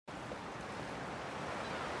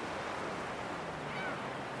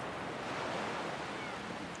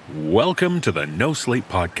Welcome to the NoSleep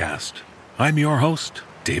podcast. I'm your host,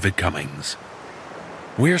 David Cummings.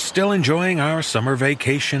 We're still enjoying our summer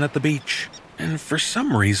vacation at the beach, and for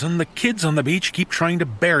some reason, the kids on the beach keep trying to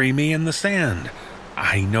bury me in the sand.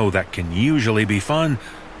 I know that can usually be fun,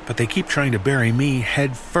 but they keep trying to bury me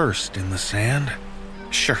head first in the sand.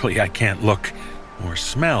 Surely I can't look or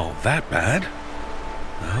smell that bad.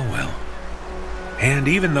 Oh well. And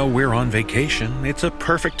even though we're on vacation, it's a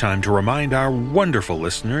perfect time to remind our wonderful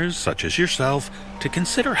listeners, such as yourself, to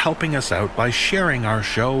consider helping us out by sharing our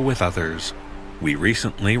show with others. We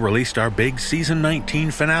recently released our big Season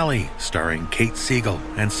 19 finale, starring Kate Siegel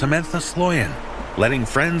and Samantha Sloyan. Letting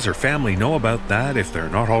friends or family know about that if they're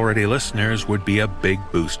not already listeners would be a big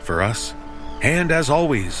boost for us. And as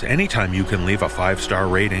always, anytime you can leave a 5-star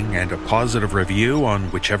rating and a positive review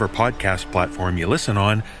on whichever podcast platform you listen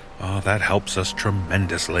on, that helps us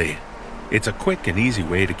tremendously. It's a quick and easy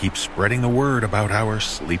way to keep spreading the word about our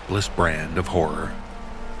sleepless brand of horror.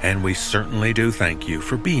 And we certainly do thank you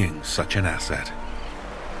for being such an asset.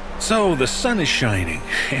 So the sun is shining,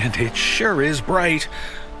 and it sure is bright.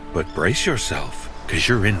 But brace yourself, 'cause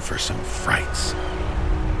you're in for some frights.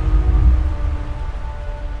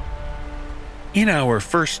 In our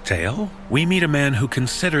first tale, we meet a man who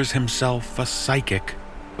considers himself a psychic.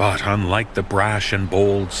 But unlike the brash and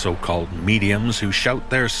bold so-called mediums who shout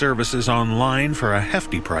their services online for a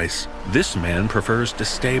hefty price, this man prefers to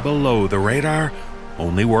stay below the radar,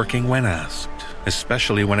 only working when asked,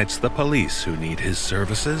 especially when it's the police who need his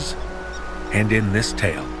services. And in this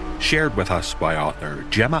tale, shared with us by author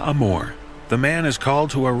Gemma Amor, the man is called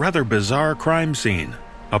to a rather bizarre crime scene,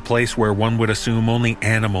 a place where one would assume only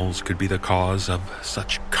animals could be the cause of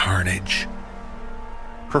such carnage.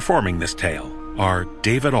 Performing this tale are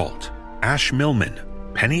David Alt, Ash Millman,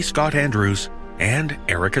 Penny Scott Andrews, and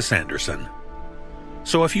Erica Sanderson.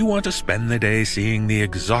 So if you want to spend the day seeing the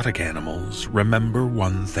exotic animals, remember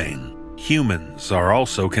one thing. Humans are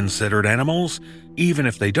also considered animals, even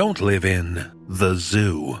if they don't live in the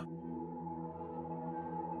zoo.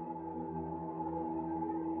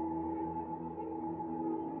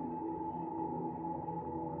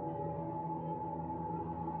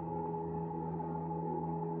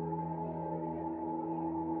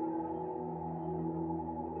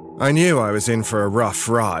 I knew I was in for a rough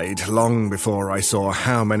ride long before I saw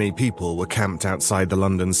how many people were camped outside the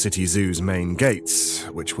London City Zoo's main gates,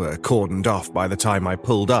 which were cordoned off by the time I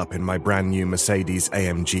pulled up in my brand new Mercedes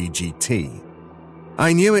AMG GT.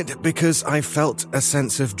 I knew it because I felt a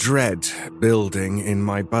sense of dread building in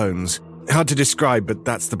my bones. Hard to describe, but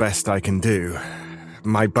that's the best I can do.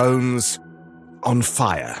 My bones on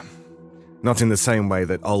fire. Not in the same way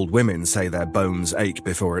that old women say their bones ache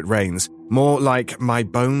before it rains. More like my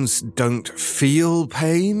bones don't feel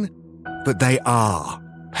pain, but they are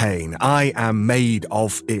pain. I am made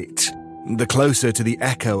of it. The closer to the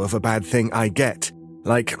echo of a bad thing I get,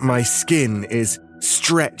 like my skin is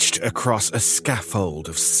stretched across a scaffold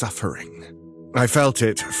of suffering. I felt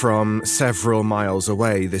it from several miles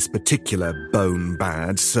away, this particular bone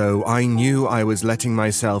bad, so I knew I was letting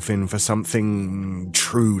myself in for something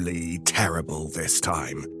truly terrible this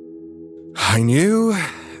time. I knew,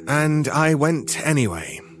 and I went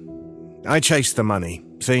anyway. I chased the money.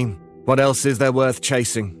 See, what else is there worth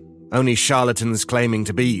chasing? Only charlatans claiming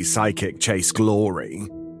to be psychic chase glory.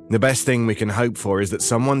 The best thing we can hope for is that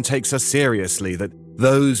someone takes us seriously, that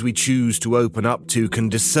those we choose to open up to can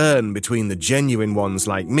discern between the genuine ones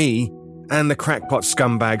like me and the crackpot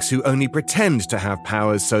scumbags who only pretend to have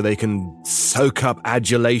powers so they can soak up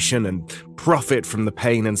adulation and profit from the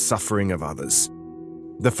pain and suffering of others.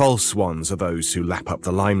 The false ones are those who lap up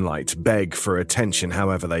the limelight, beg for attention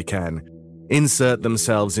however they can, insert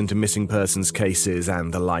themselves into missing persons cases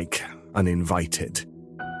and the like, uninvited.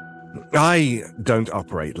 I don't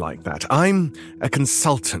operate like that. I'm a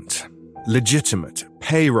consultant. Legitimate,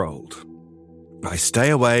 payrolled. I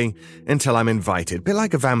stay away until I'm invited, bit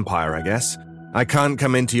like a vampire, I guess. I can't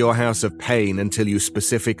come into your house of pain until you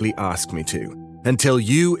specifically ask me to, until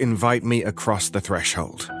you invite me across the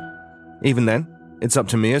threshold. Even then, it's up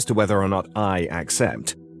to me as to whether or not I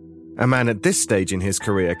accept. A man at this stage in his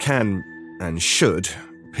career can, and should,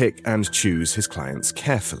 pick and choose his clients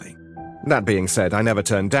carefully. That being said, I never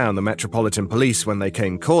turned down the Metropolitan Police when they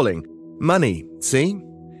came calling. Money, see?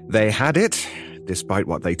 They had it, despite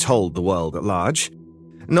what they told the world at large.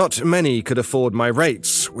 Not many could afford my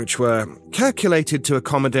rates, which were calculated to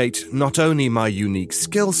accommodate not only my unique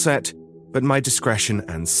skill set, but my discretion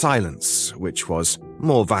and silence, which was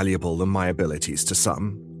more valuable than my abilities to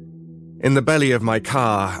some. In the belly of my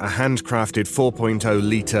car, a handcrafted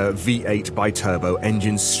 4.0-litre V8 biturbo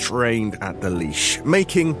engine strained at the leash,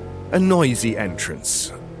 making a noisy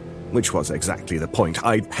entrance. which was exactly the point.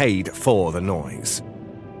 I'd paid for the noise.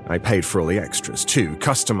 I paid for all the extras too,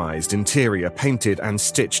 customized, interior, painted and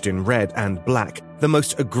stitched in red and black, the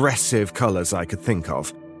most aggressive colours I could think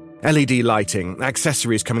of. LED lighting,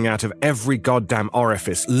 accessories coming out of every goddamn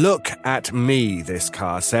orifice. Look at me, this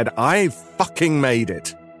car said. I fucking made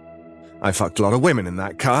it. I fucked a lot of women in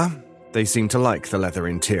that car. They seemed to like the leather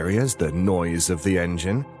interiors, the noise of the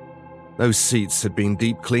engine. Those seats had been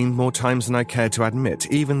deep cleaned more times than I cared to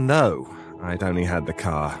admit, even though I'd only had the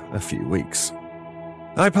car a few weeks.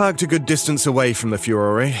 I parked a good distance away from the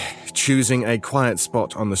Furore, choosing a quiet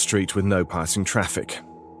spot on the street with no passing traffic.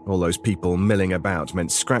 All those people milling about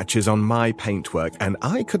meant scratches on my paintwork, and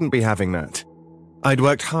I couldn't be having that. I'd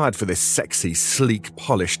worked hard for this sexy, sleek,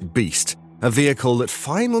 polished beast, a vehicle that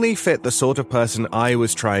finally fit the sort of person I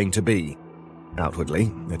was trying to be.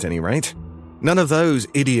 Outwardly, at any rate. None of those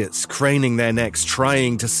idiots craning their necks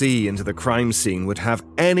trying to see into the crime scene would have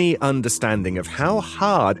any understanding of how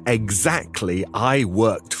hard exactly I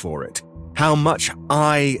worked for it, how much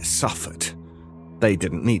I suffered. They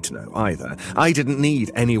didn't need to know either. I didn't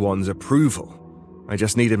need anyone's approval. I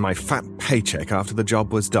just needed my fat paycheck after the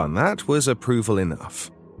job was done. That was approval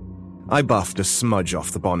enough. I buffed a smudge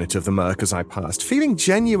off the bonnet of the Merc as I passed, feeling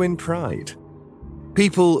genuine pride.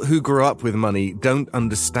 People who grew up with money don't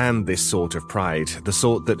understand this sort of pride, the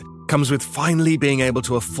sort that comes with finally being able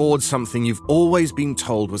to afford something you've always been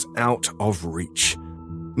told was out of reach.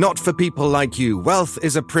 Not for people like you. Wealth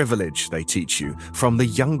is a privilege, they teach you, from the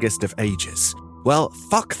youngest of ages. Well,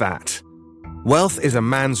 fuck that. Wealth is a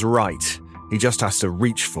man's right. He just has to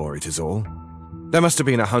reach for it is all. There must have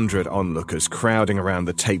been 100 onlookers crowding around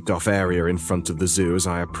the taped-off area in front of the zoo as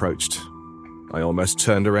I approached. I almost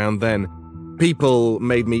turned around then. People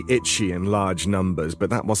made me itchy in large numbers, but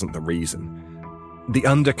that wasn't the reason. The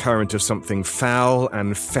undercurrent of something foul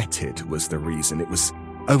and fetid was the reason. It was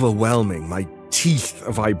overwhelming. My teeth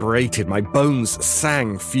vibrated. My bones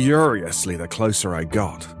sang furiously the closer I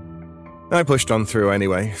got. I pushed on through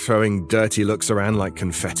anyway, throwing dirty looks around like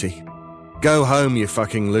confetti. Go home, you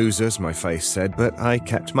fucking losers, my face said, but I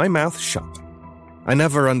kept my mouth shut. I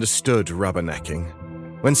never understood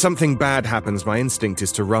rubbernecking. When something bad happens, my instinct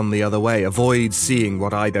is to run the other way, avoid seeing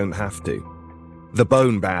what I don't have to. The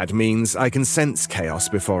bone bad means I can sense chaos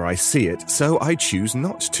before I see it, so I choose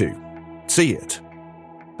not to see it.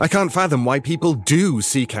 I can't fathom why people do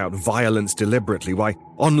seek out violence deliberately, why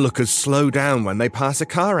onlookers slow down when they pass a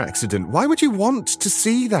car accident. Why would you want to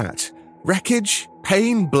see that? Wreckage?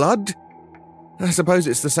 Pain? Blood? I suppose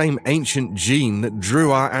it's the same ancient gene that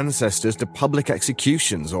drew our ancestors to public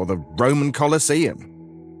executions or the Roman Colosseum.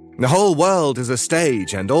 The whole world is a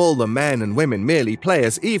stage, and all the men and women merely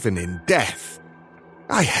players, even in death.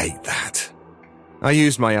 I hate that. I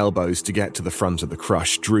used my elbows to get to the front of the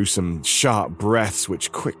crush, drew some sharp breaths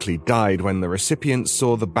which quickly died when the recipient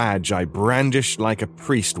saw the badge I brandished like a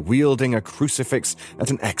priest wielding a crucifix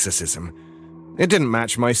at an exorcism. It didn't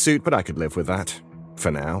match my suit, but I could live with that.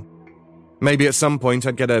 For now. Maybe at some point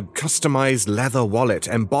I'd get a customized leather wallet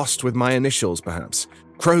embossed with my initials, perhaps.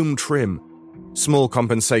 Chrome trim. Small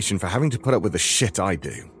compensation for having to put up with the shit I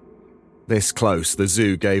do. This close, the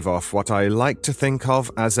zoo gave off what I like to think of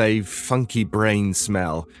as a funky brain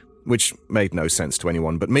smell, which made no sense to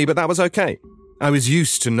anyone but me, but that was okay. I was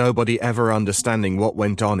used to nobody ever understanding what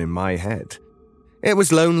went on in my head. It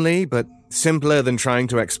was lonely, but simpler than trying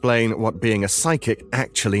to explain what being a psychic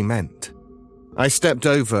actually meant. I stepped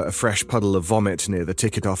over a fresh puddle of vomit near the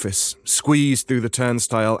ticket office, squeezed through the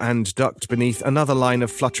turnstile and ducked beneath another line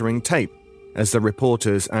of fluttering tape as the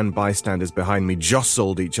reporters and bystanders behind me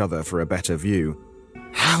jostled each other for a better view.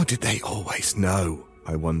 How did they always know?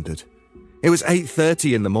 I wondered. It was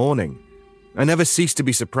 8:30 in the morning. I never ceased to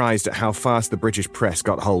be surprised at how fast the British press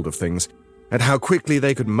got hold of things, at how quickly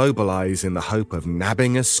they could mobilise in the hope of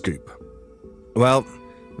nabbing a scoop. Well,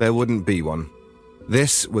 there wouldn't be one.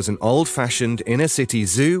 This was an old-fashioned inner-city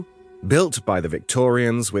zoo, built by the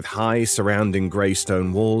Victorians with high surrounding grey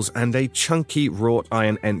stone walls and a chunky wrought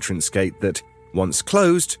iron entrance gate that, once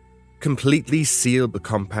closed, completely sealed the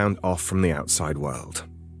compound off from the outside world.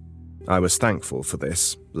 I was thankful for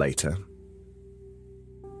this later.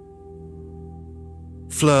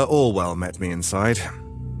 Fleur Orwell met me inside.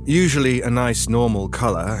 Usually a nice normal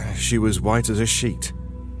colour, she was white as a sheet.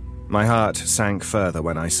 My heart sank further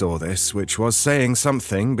when I saw this, which was saying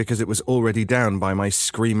something because it was already down by my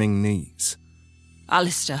screaming knees.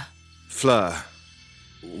 Alistair. Fleur.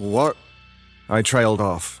 What? I trailed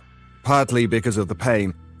off, partly because of the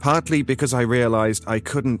pain, partly because I realised I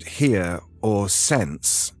couldn't hear or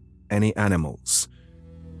sense any animals.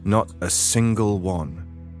 Not a single one.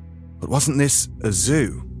 But wasn't this a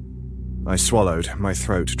zoo? I swallowed, my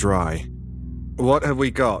throat dry. "What have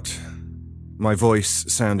we got?" My voice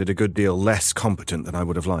sounded a good deal less competent than I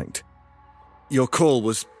would have liked. "Your call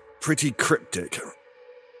was pretty cryptic.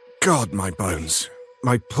 God, my bones.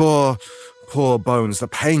 My poor bones. The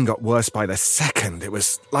pain got worse by the second. It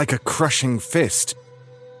was like a crushing fist."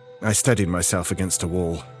 I steadied myself against a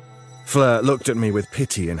wall. Fleur looked at me with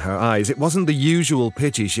pity in her eyes. It wasn't the usual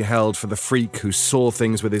pity she held for the freak who saw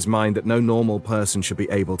things with his mind that no normal person should be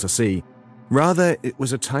able to see. Rather, it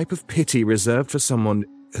was a type of pity reserved for someone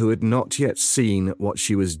who had not yet seen what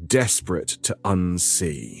she was desperate to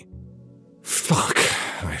unsee. Fuck,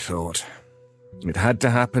 I thought. It had to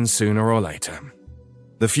happen sooner or later.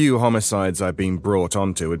 The few homicides I'd been brought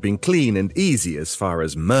onto had been clean and easy as far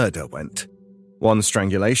as murder went. One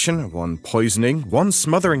strangulation, one poisoning, one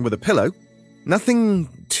smothering with a pillow.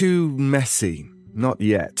 Nothing too messy, not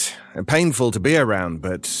yet. Painful to be around,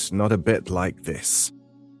 but not a bit like this.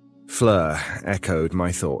 Fleur echoed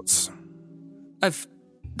my thoughts. I've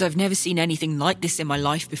never seen anything like this in my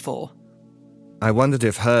life before. I wondered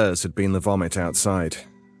if hers had been the vomit outside.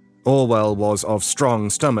 Orwell was of strong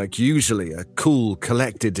stomach, usually a cool,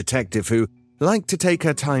 collected detective who liked to take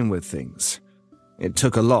her time with things. It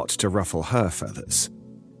took a lot to ruffle her feathers.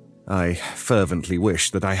 I fervently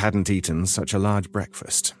wished that I hadn't eaten such a large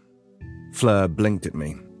breakfast. Fleur blinked at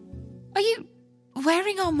me. Are you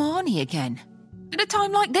wearing Armani again? At a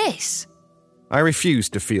time like this? I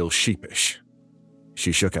refused to feel sheepish.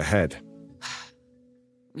 She shook her head.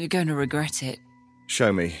 You're going to regret it.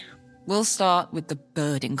 Show me. We'll start with the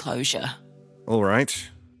bird enclosure. All right,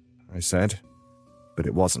 I said, but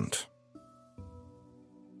it wasn't.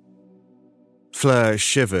 Fleur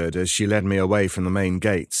shivered as she led me away from the main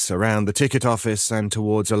gates, around the ticket office and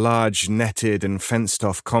towards a large netted and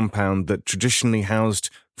fenced-off compound that traditionally housed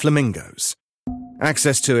flamingos.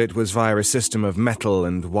 Access to it was via a system of metal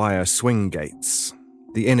and wire swing gates.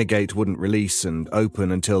 The inner gate wouldn't release and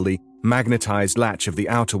open until the magnetized latch of the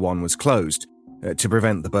outer one was closed, to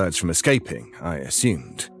prevent the birds from escaping, I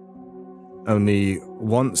assumed. Only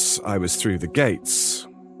once I was through the gates,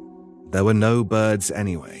 there were no birds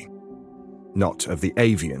anyway. Not of the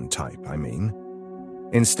avian type, I mean.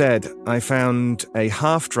 Instead, I found a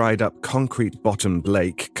half-dried-up concrete-bottomed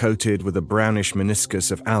lake coated with a brownish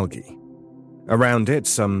meniscus of algae. Around it,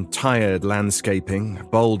 some tired landscaping,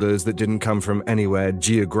 boulders that didn't come from anywhere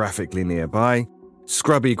geographically nearby,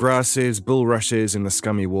 scrubby grasses, bulrushes in the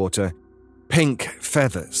scummy water, pink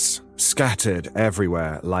feathers scattered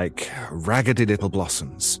everywhere like raggedy little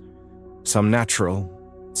blossoms. Some natural,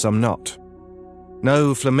 some not.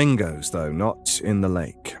 No flamingos, though, not in the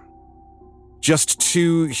lake. Just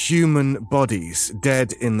two human bodies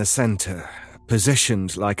dead in the center,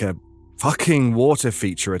 positioned like a fucking water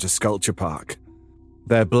feature at a sculpture park.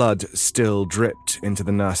 Their blood still dripped into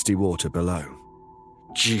the nasty water below.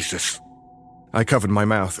 Jesus. I covered my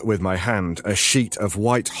mouth with my hand. A sheet of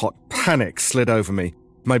white-hot panic slid over me.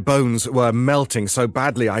 My bones were melting so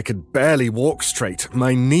badly I could barely walk straight,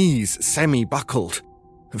 my knees semi-buckled.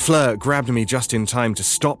 Fleur grabbed me just in time to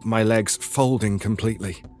stop my legs folding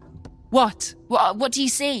completely. What? What do you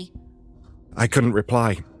see? I couldn't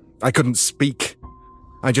reply. I couldn't speak.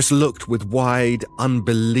 I just looked with wide,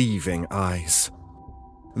 unbelieving eyes.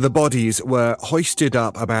 The bodies were hoisted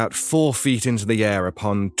up about 4 feet into the air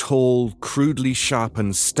upon tall, crudely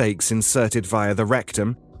sharpened stakes inserted via the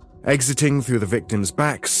rectum, exiting through the victims'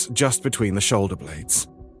 backs just between the shoulder blades,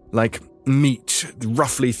 like meat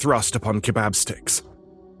roughly thrust upon kebab sticks.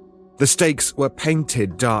 The stakes were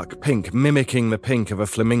painted dark pink, mimicking the pink of a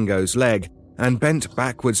flamingo's leg, and bent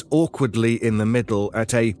backwards awkwardly in the middle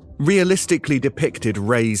at a realistically depicted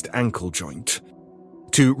raised ankle joint.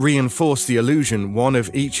 To reinforce the illusion, one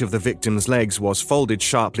of each of the victim's legs was folded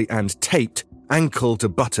sharply and taped, ankle to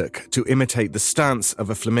buttock, to imitate the stance of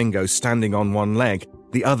a flamingo standing on one leg,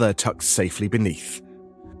 the other tucked safely beneath.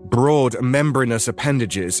 Broad, membranous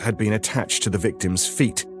appendages had been attached to the victim's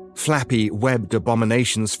feet, flappy, webbed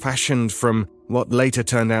abominations fashioned from what later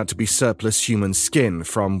turned out to be surplus human skin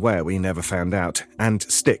from where we never found out, and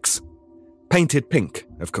sticks. Painted pink,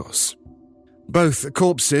 of course. Both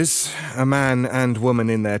corpses, a man and woman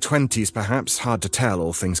in their 20s perhaps, hard to tell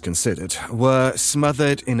all things considered, were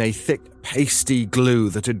smothered in a thick, pasty glue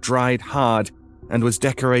that had dried hard and was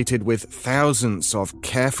decorated with thousands of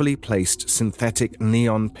carefully placed synthetic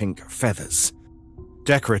neon pink feathers.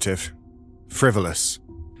 Decorative. Frivolous.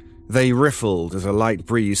 They riffled as a light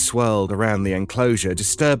breeze swirled around the enclosure,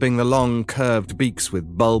 disturbing the long, curved beaks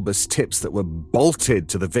with bulbous tips that were bolted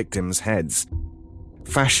to the victims' heads.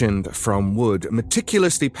 Fashioned from wood,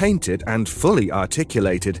 meticulously painted and fully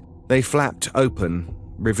articulated, they flapped open,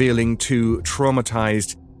 revealing two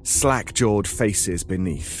traumatized, slack-jawed faces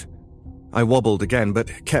beneath. I wobbled again,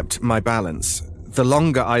 but kept my balance. The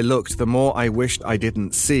longer I looked, the more I wished I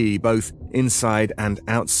didn't see, both inside and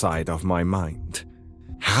outside of my mind.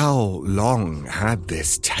 How long had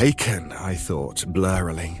this taken, I thought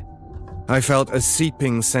blurrily. I felt a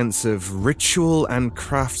seeping sense of ritual and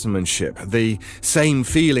craftsmanship, the same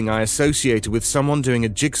feeling I associated with someone doing a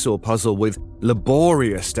jigsaw puzzle with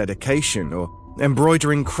laborious dedication, or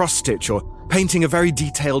embroidering cross-stitch, or painting a very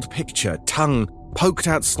detailed picture, tongue poked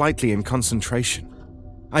out slightly in concentration.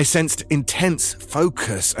 I sensed intense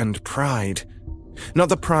focus and pride. Not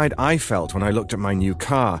the pride I felt when I looked at my new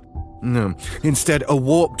car. No, instead a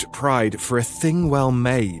warped pride for a thing well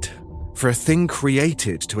made, for a thing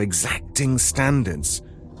created to exacting standards,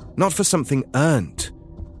 not for something earned,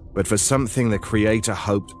 but for something the creator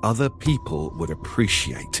hoped other people would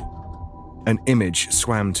appreciate. An image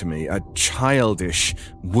swam to me, a childish,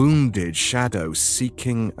 wounded shadow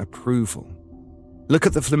seeking approval. "Look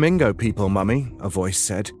at the flamingo people, Mummy," a voice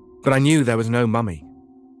said, but I knew there was no mummy.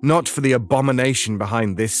 Not for the abomination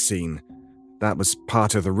behind this scene. That was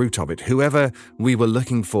part of the root of it. Whoever we were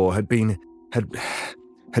looking for had been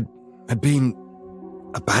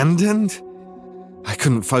abandoned? I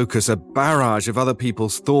couldn't focus. A barrage of other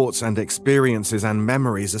people's thoughts and experiences and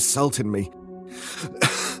memories assaulted me.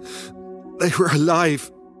 They were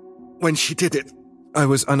alive when she did it. I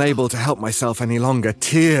was unable to help myself any longer.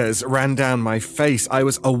 Tears ran down my face. I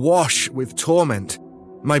was awash with torment.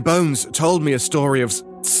 My bones told me a story of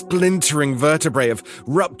splintering vertebrae, of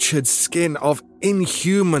ruptured skin, of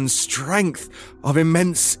inhuman strength, of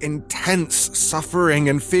immense, intense suffering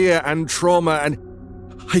and fear and trauma, and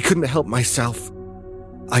I couldn't help myself.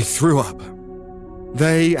 I threw up.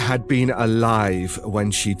 They had been alive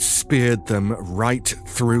when she'd speared them right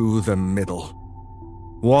through the middle.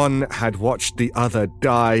 One had watched the other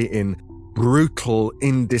die in brutal,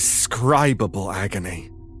 indescribable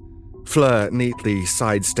agony. Fleur neatly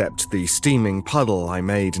sidestepped the steaming puddle I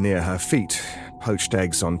made near her feet, poached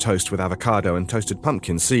eggs on toast with avocado and toasted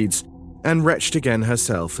pumpkin seeds, and retched again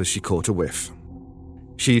herself as she caught a whiff.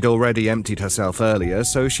 She'd already emptied herself earlier,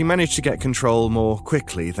 so she managed to get control more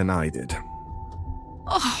quickly than I did.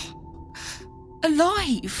 Oh,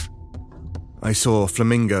 alive! I saw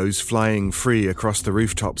flamingos flying free across the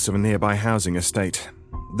rooftops of a nearby housing estate.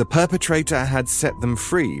 The perpetrator had set them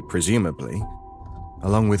free, presumably,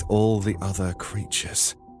 along with all the other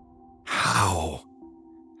creatures. How?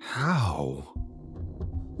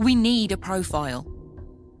 We need a profile.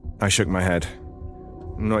 I shook my head.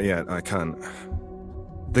 Not yet, I can't.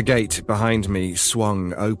 The gate behind me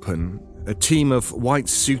swung open. A team of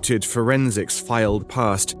white-suited forensics filed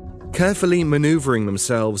past, carefully maneuvering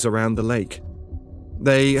themselves around the lake.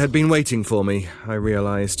 They had been waiting for me, I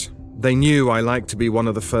realized. They knew I liked to be one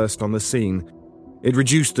of the first on the scene. It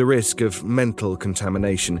reduced the risk of mental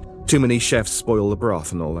contamination. Too many chefs spoil the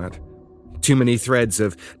broth and all that. Too many threads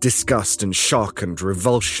of disgust and shock and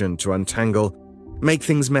revulsion to untangle. Make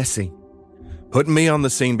things messy. Put me on the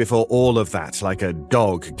scene before all of that, like a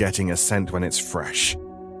dog getting a scent when it's fresh.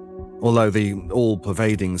 Although the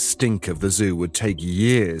all-pervading stink of the zoo would take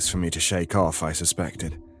years for me to shake off, I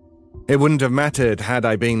suspected. It wouldn't have mattered had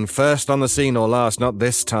I been first on the scene or last, not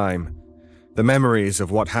this time. The memories of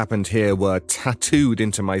what happened here were tattooed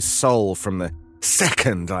into my soul from the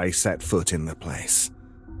second I set foot in the place.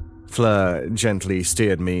 Fleur gently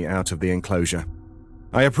steered me out of the enclosure.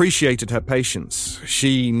 I appreciated her patience.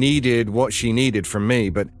 She needed what she needed from me,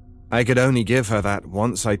 but I could only give her that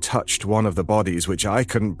once I touched one of the bodies, which I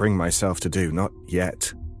couldn't bring myself to do, not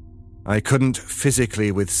yet. I couldn't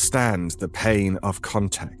physically withstand the pain of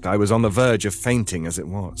contact. I was on the verge of fainting as it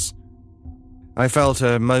was. I felt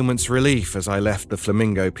a moment's relief as I left the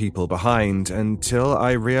flamingo people behind until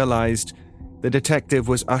I realized the detective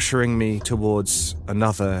was ushering me towards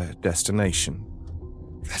another destination.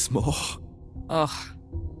 There's more. Oh,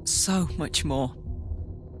 so much more.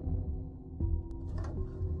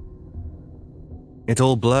 It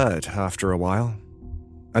all blurred after a while.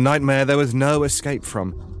 A nightmare there was no escape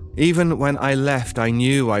from. Even when I left, I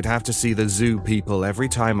knew I'd have to see the zoo people every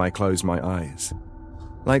time I closed my eyes.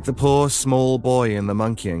 Like the poor small boy in the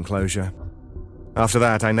monkey enclosure. After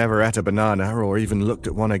that, I never ate a banana or even looked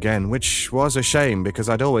at one again, which was a shame because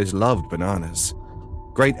I'd always loved bananas.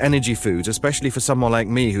 Great energy foods, especially for someone like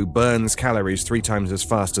me who burns calories 3 times as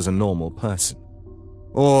fast as a normal person.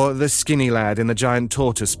 Or the skinny lad in the giant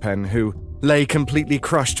tortoise pen who lay completely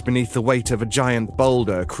crushed beneath the weight of a giant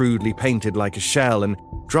boulder crudely painted like a shell and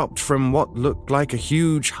dropped from what looked like a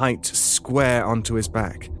huge height square onto his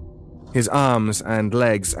back. His arms and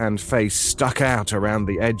legs and face stuck out around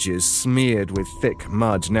the edges, smeared with thick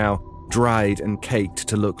mud, now dried and caked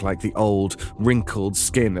to look like the old, wrinkled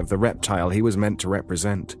skin of the reptile he was meant to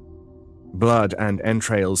represent. Blood and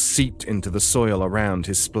entrails seeped into the soil around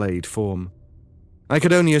his splayed form. I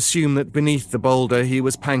could only assume that beneath the boulder he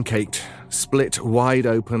was pancaked, split wide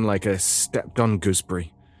open like a stepped-on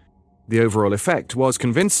gooseberry. The overall effect was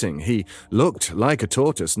convincing. He looked like a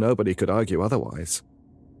tortoise, nobody could argue otherwise.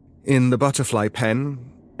 In the butterfly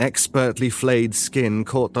pen, expertly flayed skin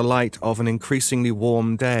caught the light of an increasingly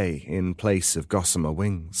warm day in place of gossamer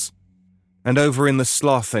wings. And over in the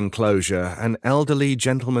sloth enclosure, an elderly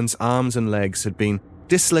gentleman's arms and legs had been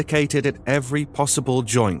dislocated at every possible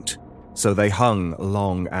joint, so they hung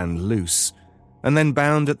long and loose, and then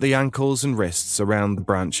bound at the ankles and wrists around the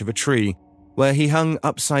branch of a tree, where he hung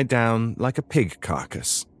upside down like a pig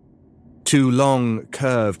carcass. Two long,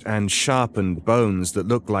 curved and sharpened bones that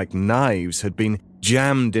looked like knives had been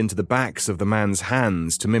jammed into the backs of the man's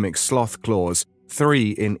hands to mimic sloth claws,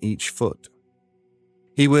 3 in each foot.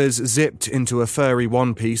 He was zipped into a furry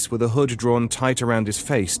one-piece with a hood drawn tight around his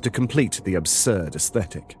face to complete the absurd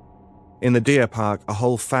aesthetic. In the deer park, a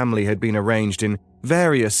whole family had been arranged in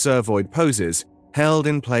various cervoid poses, held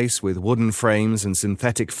in place with wooden frames and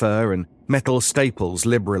synthetic fur and metal staples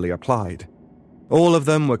liberally applied. All of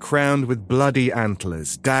them were crowned with bloody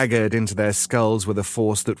antlers, daggered into their skulls with a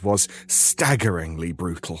force that was staggeringly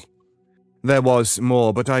brutal. There was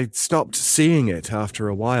more, but I stopped seeing it after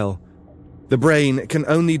a while. The brain can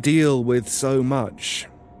only deal with so much.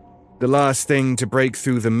 The last thing to break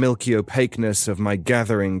through the milky opaqueness of my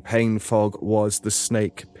gathering pain fog was the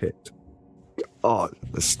snake pit. Oh,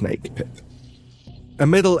 the snake pit. A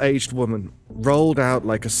middle-aged woman, rolled out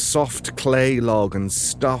like a soft clay log and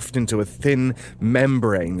stuffed into a thin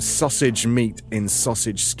membrane, sausage meat in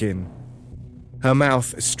sausage skin. Her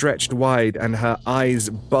mouth stretched wide and her eyes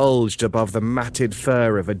bulged above the matted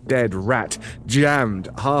fur of a dead rat jammed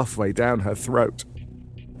halfway down her throat.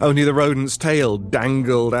 Only the rodent's tail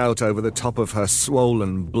dangled out over the top of her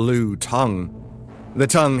swollen blue tongue. The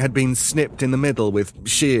tongue had been snipped in the middle with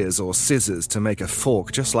shears or scissors to make a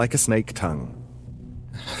fork just like a snake tongue.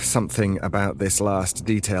 Something about this last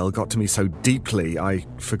detail got to me so deeply I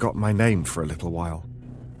forgot my name for a little while.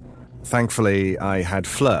 Thankfully, I had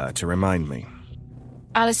Fleur to remind me.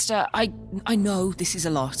 Alistair, I know this is a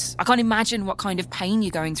lot. I can't imagine what kind of pain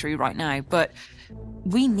you're going through right now, but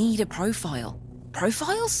we need a profile.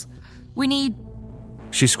 Profiles? We need...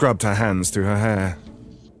 She scrubbed her hands through her hair.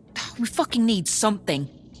 We fucking need something.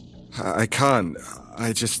 I can't.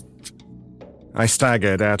 I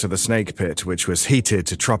staggered out of the snake pit, which was heated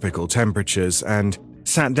to tropical temperatures, and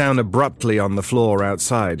sat down abruptly on the floor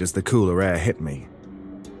outside as the cooler air hit me.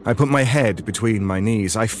 I put my head between my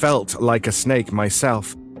knees. I felt like a snake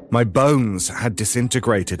myself. My bones had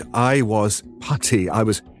disintegrated. I was putty. I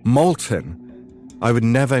was molten. I would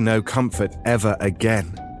never know comfort ever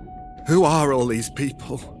again. Who are all these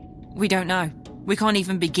people? We don't know. We can't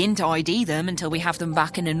even begin to ID them until we have them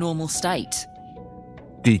back in a normal state.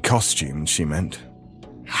 Decostumed, she meant.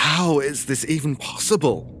 How is this even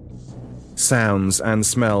possible? Sounds and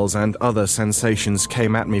smells and other sensations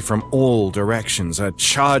came at me from all directions, a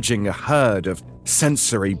charging herd of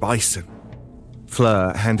sensory bison.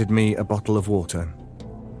 Fleur handed me a bottle of water.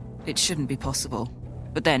 It shouldn't be possible.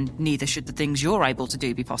 But then, neither should the things you're able to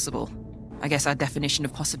do be possible. I guess our definition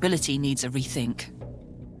of possibility needs a rethink.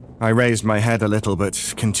 I raised my head a little,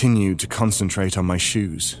 but continued to concentrate on my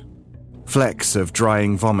shoes. Flecks of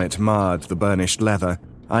drying vomit marred the burnished leather.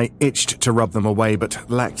 I itched to rub them away, but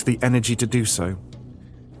lacked the energy to do so.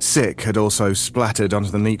 Sick had also splattered onto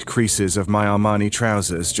the neat creases of my Armani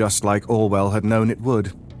trousers, just like Orwell had known it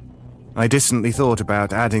would. I distantly thought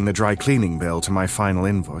about adding the dry cleaning bill to my final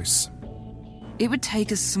invoice. It would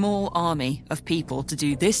take a small army of people to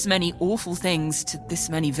do this many awful things to this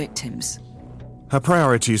many victims. Her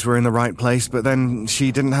priorities were in the right place, but then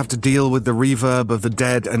she didn't have to deal with the reverb of the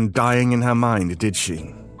dead and dying in her mind, did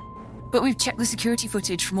she? But we've checked the security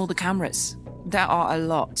footage from all the cameras. There are a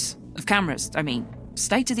lot of cameras,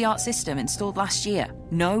 state-of-the-art system installed last year.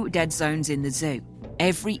 No dead zones in the zoo.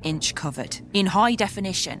 Every inch covered. In high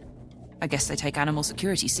definition. I guess they take animal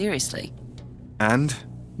security seriously. And?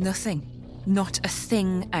 Nothing. Not a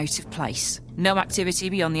thing out of place. No activity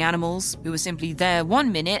beyond the animals, who were simply there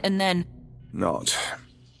 1 minute and then... Not.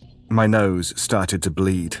 My nose started to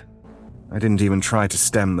bleed. I didn't even try to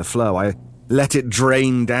stem the flow. I let it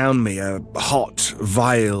drain down me, a hot,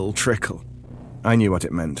 vile trickle. I knew what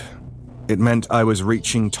it meant. It meant I was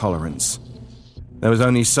reaching tolerance. There was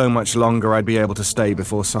only so much longer I'd be able to stay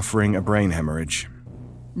before suffering a brain hemorrhage.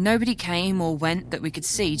 Nobody came or went that we could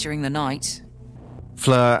see during the night.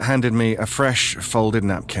 Fleur handed me a fresh, folded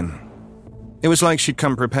napkin. It was like she'd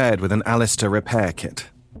come prepared with an Alistair repair kit.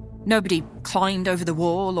 Nobody climbed over the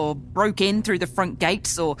wall or broke in through the front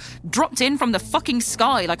gates or dropped in from the fucking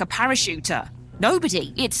sky like a parachuter.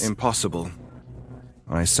 Nobody. It's Impossible,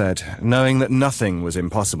 I said, knowing that nothing was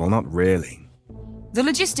impossible, not really. The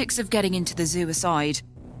logistics of getting into the zoo aside,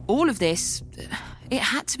 all of this, it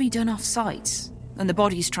had to be done off-site. And the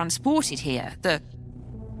bodies transported here, the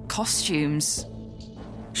costumes.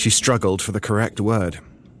 She struggled for the correct word.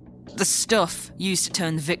 The stuff used to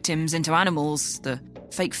turn the victims into animals, the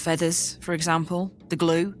fake feathers, for example, the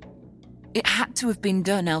glue. It had to have been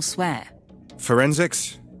done elsewhere.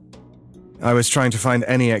 Forensics? I was trying to find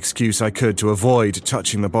any excuse I could to avoid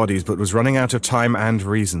touching the bodies, but was running out of time and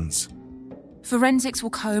reasons. Forensics will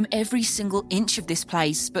comb every single inch of this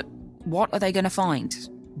place, but what are they going to find?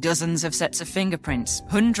 Dozens of sets of fingerprints,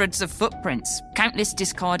 hundreds of footprints, countless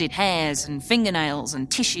discarded hairs and fingernails and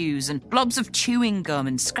tissues and blobs of chewing gum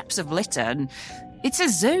and scraps of litter. And it's a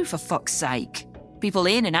zoo, for fuck's sake. People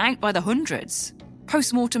in and out by the hundreds.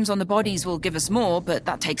 Postmortems on the bodies will give us more, but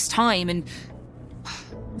that takes time. And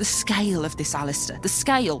the scale of this, Alistair, the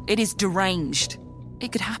scale, it is deranged.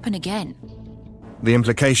 It could happen again. The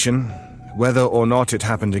implication, whether or not it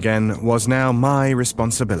happened again, was now my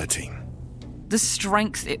responsibility. The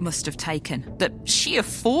strength it must have taken, the sheer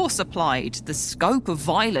force applied, the scope of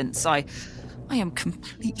violence, I am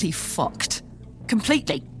completely fucked.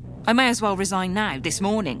 Completely. I may as well resign now, this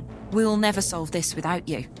morning. We'll never solve this without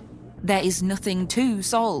you. There is nothing to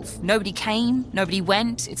solve. Nobody came, nobody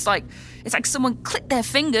went. It's like someone clicked their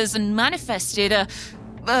fingers and manifested a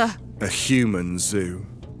human zoo.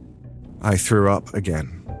 I threw up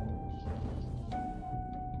again.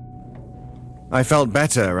 I felt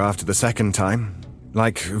better after the second time,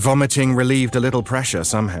 like vomiting relieved a little pressure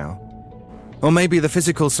somehow. Or maybe the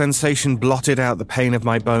physical sensation blotted out the pain of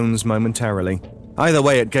my bones momentarily. Either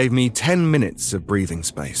way, it gave me 10 minutes of breathing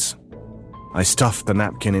space. I stuffed the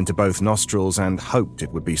napkin into both nostrils and hoped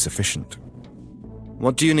it would be sufficient.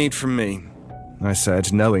 "What do you need from me?" I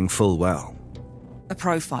said, knowing full well. A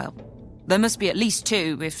profile. There must be at least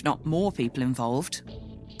 2, if not more people involved.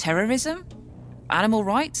 Terrorism? Animal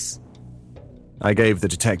rights? I gave the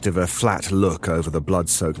detective a flat look over the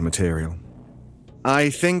blood-soaked material. "I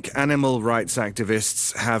think animal rights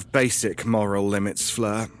activists have basic moral limits,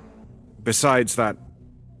 Fleur. Besides that,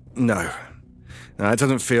 no. It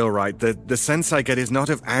doesn't feel right. The sense I get is not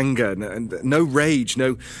of anger, no rage,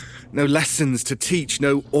 no lessons to teach,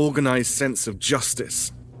 no organized sense of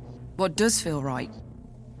justice." What does feel right?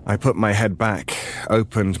 I put my head back,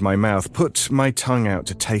 opened my mouth, put my tongue out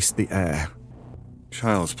to taste the air.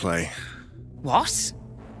 Child's play. What?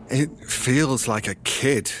 It feels like a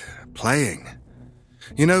kid playing.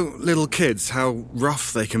 You know, little kids, how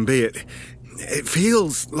rough they can be. It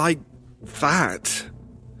feels like that.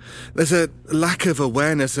 There's a lack of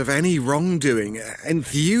awareness of any wrongdoing,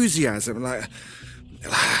 enthusiasm, like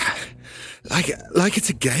it's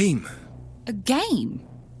a game. A game?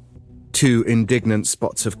 2 indignant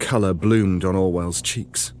spots of colour bloomed on Orwell's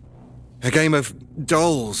cheeks. A game of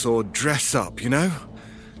dolls or dress-up, you know?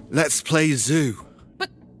 Let's play zoo. But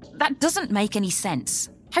that doesn't make any sense.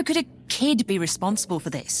 How could a kid be responsible for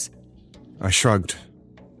this? I shrugged.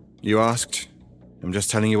 You asked. I'm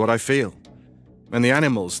just telling you what I feel. And the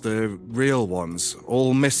animals, the real ones,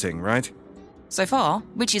 all missing, right? So far,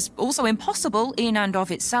 which is also impossible in and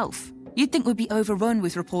of itself. You'd think we'd be overrun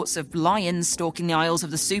with reports of lions stalking the aisles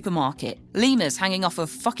of the supermarket, lemurs hanging off of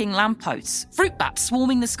fucking lampposts, fruit bats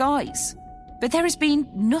swarming the skies. But there has been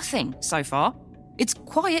nothing so far. It's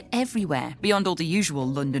quiet everywhere, beyond all the usual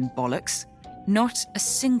London bollocks. Not a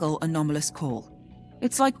single anomalous call.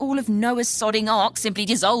 It's like all of Noah's sodding ark simply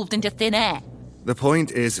dissolved into thin air. The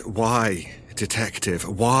point is why, detective,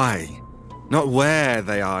 why? Not where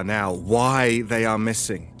they are now, why they are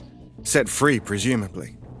missing. Set free,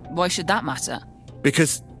 presumably. Why should that matter?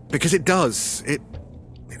 Because it does. It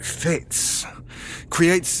fits.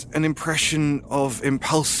 Creates an impression of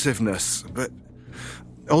impulsiveness, but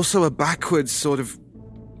also a backwards sort of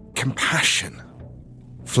compassion.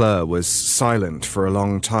 Fleur was silent for a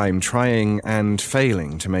long time, trying and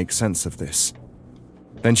failing to make sense of this.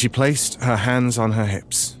 Then she placed her hands on her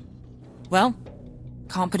hips. Well,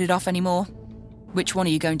 can't put it off anymore. Which one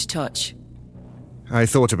are you going to touch? I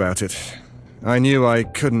thought about it. I knew I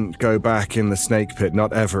couldn't go back in the snake pit,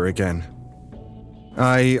 not ever again.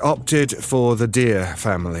 I opted for the Deer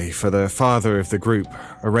family, for the father of the group,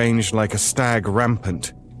 arranged like a stag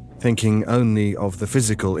rampant, thinking only of the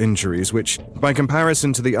physical injuries, which, by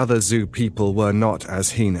comparison to the other zoo people, were not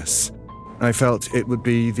as heinous. I felt it would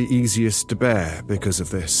be the easiest to bear because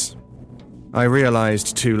of this. I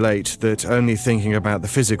realized too late that only thinking about the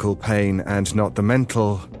physical pain and not the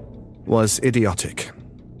mental was idiotic.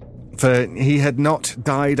 For he had not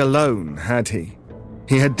died alone, had he?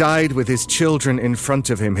 He had died with his children in front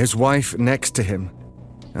of him, his wife next to him.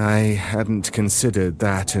 I hadn't considered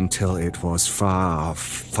that until it was far,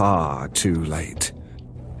 far too late.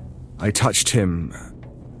 I touched him,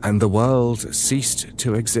 and the world ceased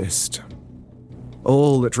to exist.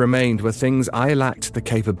 All that remained were things I lacked the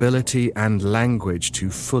capability and language to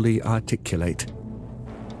fully articulate.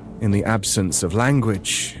 In the absence of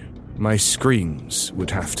language, my screams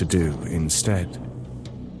would have to do instead.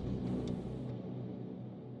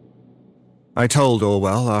 I told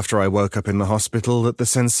Orwell after I woke up in the hospital that the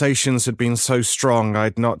sensations had been so strong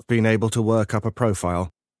I'd not been able to work up a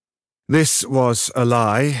profile. This was a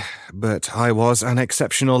lie, but I was an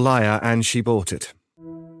exceptional liar and she bought it.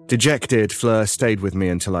 Dejected, Fleur stayed with me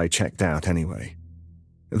until I checked out anyway.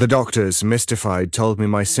 The doctors, mystified, told me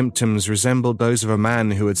my symptoms resembled those of a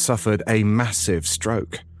man who had suffered a massive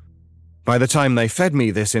stroke. By the time they fed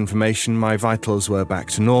me this information, my vitals were back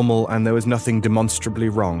to normal and there was nothing demonstrably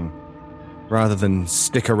wrong. Rather than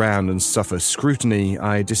stick around and suffer scrutiny,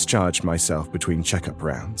 I discharged myself between checkup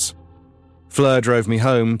rounds. Fleur drove me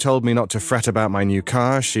home, told me not to fret about my new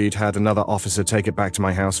car. She'd had another officer take it back to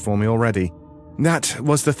my house for me already. That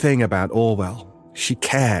was the thing about Orwell. She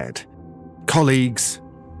cared. Colleagues,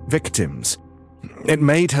 victims. It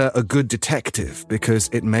made her a good detective because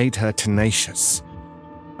it made her tenacious.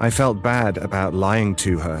 I felt bad about lying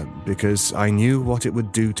to her because I knew what it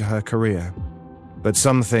would do to her career. But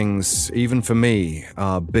some things, even for me,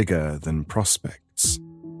 are bigger than prospects.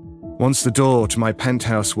 Once the door to my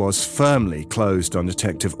penthouse was firmly closed on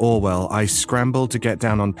Detective Orwell, I scrambled to get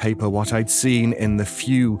down on paper what I'd seen in the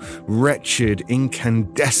few wretched,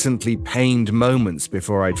 incandescently pained moments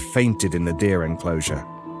before I'd fainted in the deer enclosure.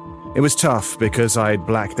 It was tough because I'd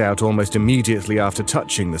blacked out almost immediately after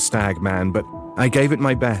touching the stag man, but I gave it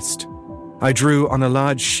my best. I drew on a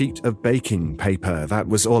large sheet of baking paper. That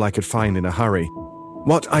was all I could find in a hurry.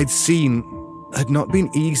 What I'd seen had not been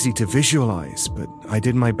easy to visualize, but I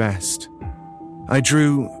did my best. I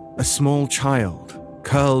drew a small child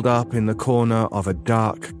curled up in the corner of a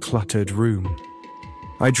dark, cluttered room.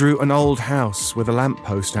 I drew an old house with a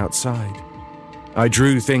lamppost outside. I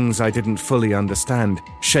drew things I didn't fully understand,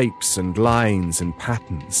 shapes and lines and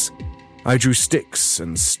patterns. I drew sticks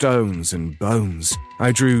and stones and bones.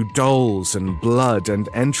 I drew dolls and blood and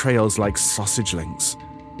entrails like sausage links.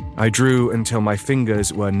 I drew until my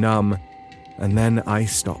fingers were numb, and then I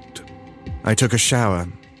stopped. I took a shower,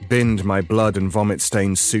 binned my blood and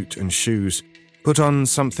vomit-stained suit and shoes, put on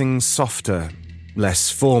something softer,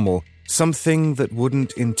 less formal, something that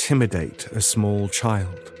wouldn't intimidate a small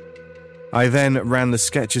child. I then ran the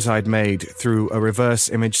sketches I'd made through a reverse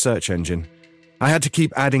image search engine. I had to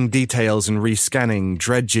keep adding details and rescanning,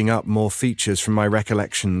 dredging up more features from my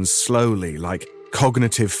recollections slowly, like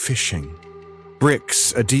cognitive fishing.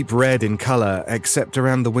 Bricks, a deep red in colour, except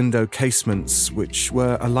around the window casements, which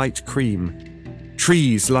were a light cream.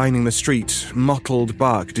 Trees lining the street, mottled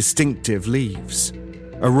bark, distinctive leaves.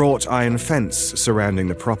 A wrought iron fence surrounding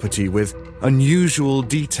the property with unusual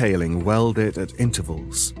detailing welded at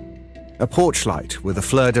intervals. A porch light with a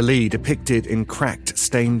fleur-de-lis depicted in cracked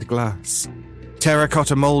stained glass.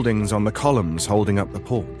 Terracotta mouldings on the columns holding up the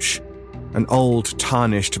porch. An old,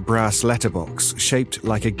 tarnished brass letterbox shaped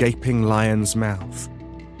like a gaping lion's mouth.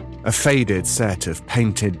 A faded set of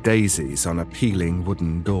painted daisies on a peeling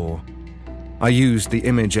wooden door. I used the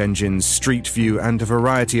image engine's Street View and a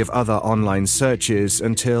variety of other online searches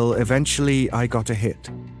until eventually I got a hit.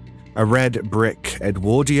 A red brick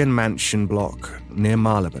Edwardian mansion block near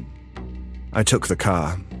Marylebone. I took the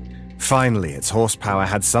car. Finally, its horsepower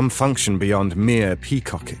had some function beyond mere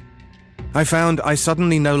peacocking. I found I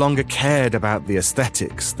suddenly no longer cared about the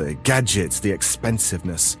aesthetics, the gadgets, the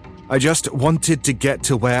expensiveness. I just wanted to get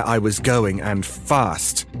to where I was going, and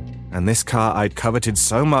fast. And this car I'd coveted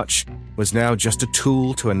so much was now just a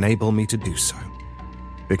tool to enable me to do so.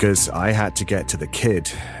 Because I had to get to the kid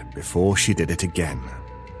before she did it again.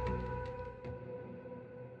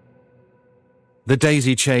 The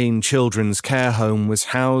Daisy Chain Children's Care Home was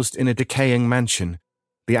housed in a decaying mansion,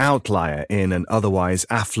 the outlier in an otherwise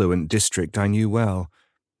affluent district I knew well.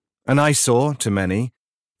 An eyesore to many,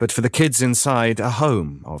 but for the kids inside, a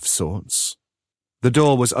home of sorts. The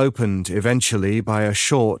door was opened eventually by a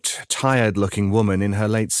short, tired-looking woman in her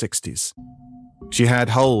late 60s. She had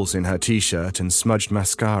holes in her t-shirt and smudged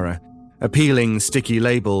mascara. A peeling, sticky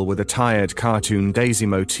label with a tired cartoon daisy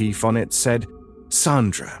motif on it said,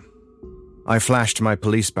 Sandra. I flashed my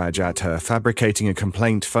police badge at her, fabricating a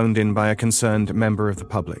complaint phoned in by a concerned member of the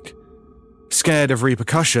public. Scared of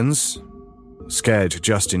repercussions, scared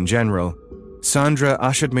just in general, Sandra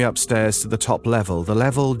ushered me upstairs to the top level, the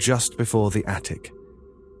level just before the attic.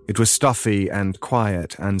 It was stuffy and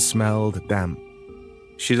quiet and smelled damp.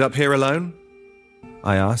 "She's up here alone?"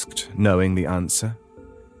 I asked, knowing the answer.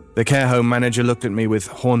 The care home manager looked at me with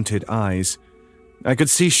haunted eyes. I could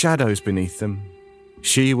see shadows beneath them.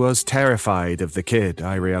 She was terrified of the kid,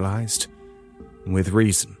 I realized. With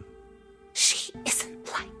reason. "She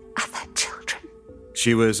isn't like other children."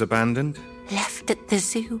 She was abandoned? "Left at the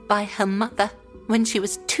zoo by her mother when she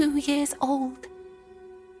was 2 years old.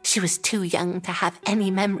 She was too young to have any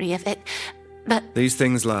memory of it, but..." "These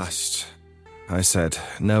things last," I said,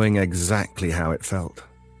 knowing exactly how it felt.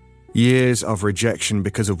 Years of rejection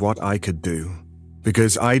because of what I could do.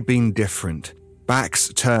 Because I'd been different.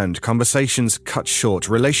 Backs turned, conversations cut short,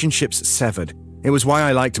 relationships severed. It was why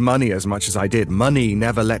I liked money as much as I did. Money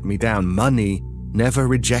never let me down. Money never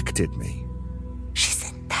rejected me. "She's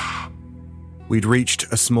in there." We'd reached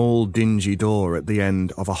a small, dingy door at the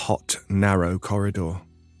end of a hot, narrow corridor.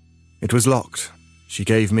 It was locked. She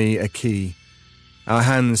gave me a key. Our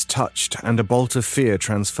hands touched and a bolt of fear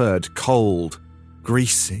transferred, cold,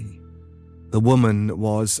 greasy. The woman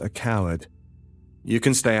was a coward. "You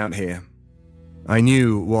can stay out here." I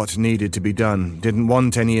knew what needed to be done, didn't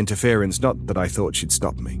want any interference, not that I thought she'd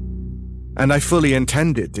stop me. And I fully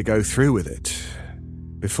intended to go through with it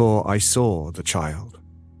before I saw the child.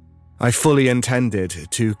 I fully intended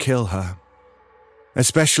to kill her.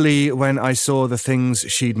 Especially when I saw the things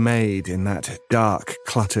she'd made in that dark,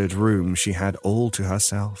 cluttered room she had all to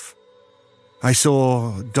herself. I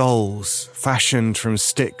saw dolls fashioned from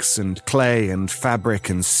sticks and clay and fabric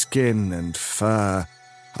and skin and fur.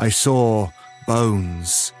 I saw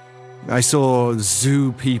bones. I saw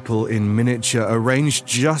zoo people in miniature arranged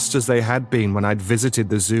just as they had been when I'd visited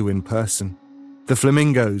the zoo in person. The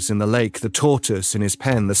flamingos in the lake, the tortoise in his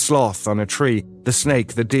pen, the sloth on a tree, the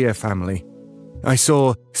snake, the deer family. I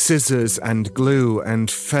saw scissors and glue and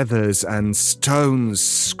feathers and stones,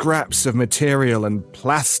 scraps of material and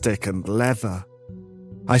plastic and leather.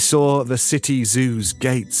 I saw the city zoo's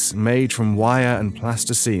gates made from wire and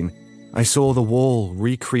plasticine. I saw the wall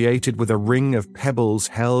recreated with a ring of pebbles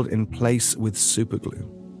held in place with superglue.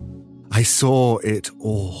 I saw it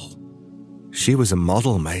all. She was a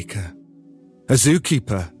model maker. A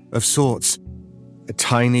zookeeper of sorts. A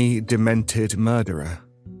tiny, demented murderer.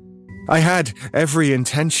 I had every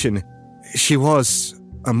intention. She was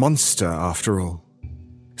a monster, after all.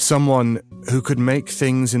 Someone who could make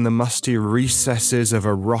things in the musty recesses of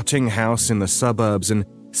a rotting house in the suburbs and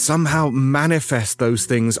somehow manifest those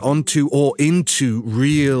things onto or into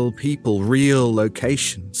real people, real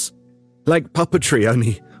locations. Like puppetry,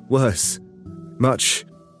 only worse. Much,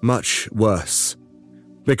 much worse.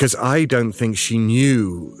 Because I don't think she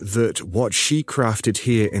knew that what she crafted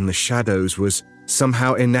here in the shadows was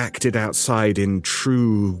somehow enacted outside in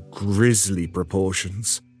true grisly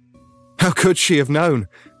proportions. How could she have known?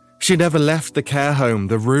 She never left the care home,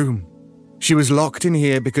 the room. She was locked in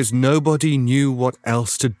here because nobody knew what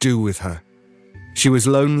else to do with her. She was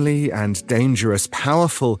lonely and dangerous,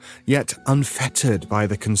 powerful, yet unfettered by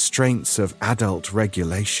the constraints of adult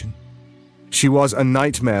regulation. She was a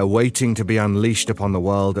nightmare waiting to be unleashed upon the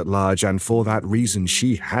world at large, and for that reason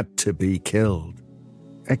she had to be killed.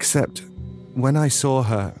 Except when I saw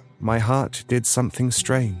her, my heart did something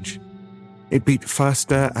strange. It beat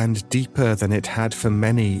faster and deeper than it had for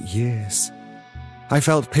many years. I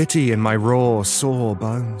felt pity in my raw, sore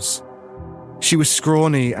bones. She was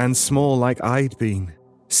scrawny and small like I'd been.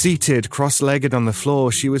 Seated cross-legged on the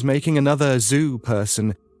floor, she was making another zoo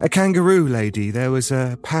person, a kangaroo lady. There was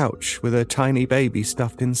a pouch with a tiny baby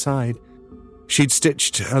stuffed inside. She'd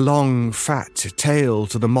stitched a long, fat tail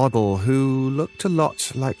to the model, who looked a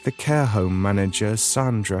lot like the care home manager,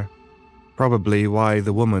 Sandra. Probably why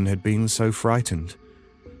the woman had been so frightened.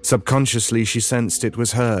 Subconsciously, she sensed it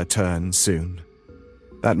was her turn soon.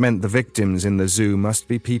 That meant the victims in the zoo must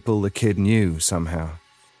be people the kid knew somehow.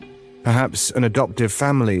 Perhaps an adoptive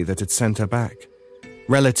family that had sent her back.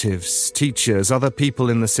 Relatives, teachers, other people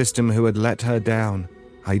in the system who had let her down.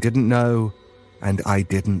 I didn't know, and I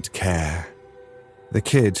didn't care. The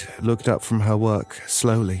kid looked up from her work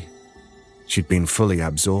slowly. She'd been fully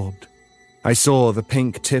absorbed. I saw the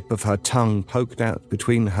pink tip of her tongue poked out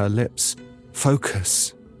between her lips.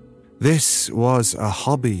 Focus. This was a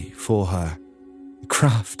hobby for her.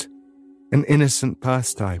 Craft. An innocent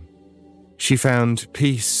pastime. She found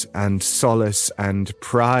peace and solace and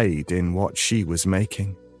pride in what she was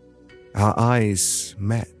making. Our eyes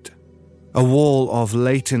met. A wall of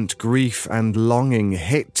latent grief and longing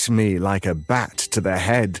hit me like a bat to the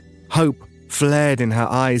head. Hope flared in her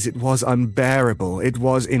eyes. It was unbearable. It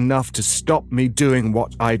was enough to stop me doing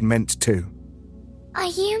what I'd meant to. Are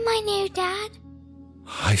you my new dad?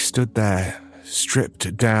 I stood there,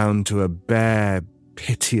 stripped down to a bare,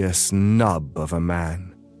 piteous nub of a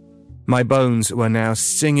man. My bones were now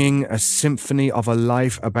singing a symphony of a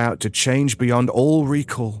life about to change beyond all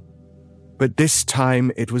recall. But this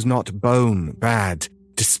time it was not bone bad,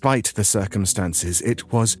 despite the circumstances.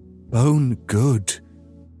 It was bone good,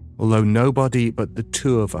 although nobody but the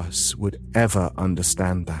two of us would ever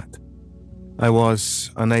understand that. I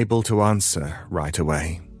was unable to answer right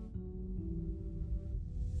away.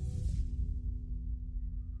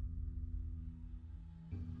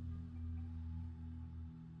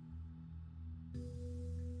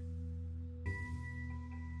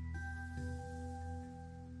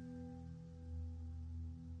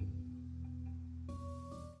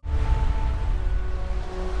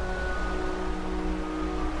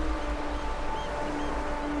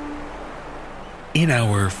 In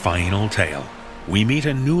our final tale, we meet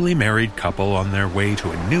a newly married couple on their way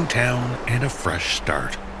to a new town and a fresh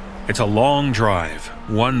start. It's a long drive,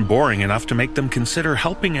 one boring enough to make them consider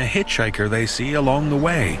helping a hitchhiker they see along the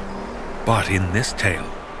way. But in this tale,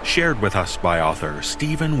 shared with us by author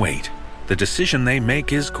Stephen Waite, the decision they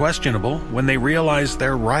make is questionable when they realize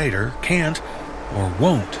their rider can't or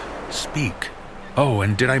won't speak. Oh,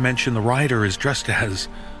 and did I mention the rider is dressed as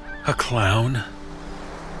a clown?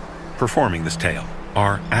 Performing this tale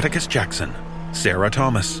are Atticus Jackson, Sarah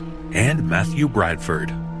Thomas, and Matthew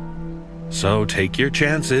Bradford. So take your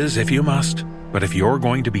chances if you must, but if you're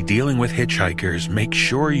going to be dealing with hitchhikers, make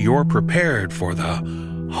sure you're prepared for the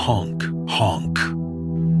honk honk.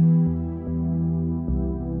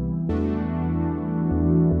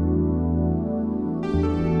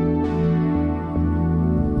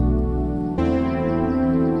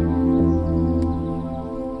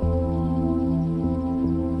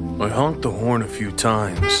 I honked the horn a few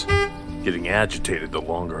times, getting agitated the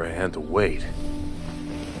longer I had to wait.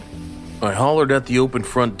 I hollered at the open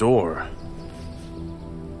front door.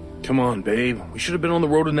 Come on, babe. We should have been on the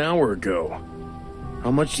road an hour ago.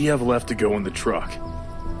 How much do you have left to go in the truck?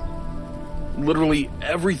 Literally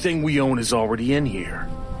everything we own is already in here.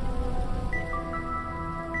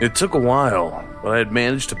 It took a while, but I had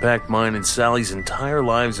managed to pack mine and Sally's entire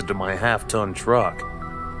lives into my half-ton truck.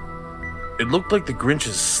 It looked like the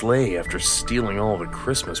Grinch's sleigh after stealing all the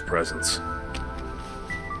Christmas presents.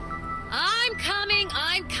 I'm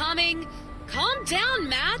coming. Calm down,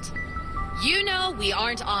 Matt. You know we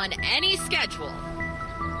aren't on any schedule.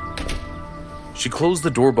 She closed the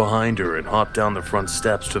door behind her and hopped down the front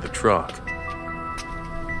steps to the truck.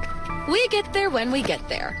 We get there when we get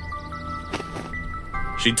there.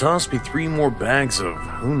 She tossed me 3 more bags of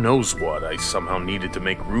who knows what I somehow needed to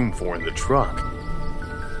make room for in the truck.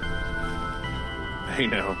 Hey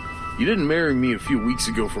now, you didn't marry me a few weeks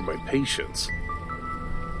ago for my patience.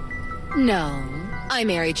 No, I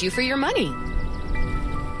married you for your money.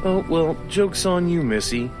 Oh, well, joke's on you,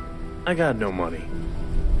 Missy. I got no money.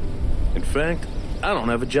 In fact, I don't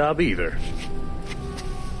have a job either.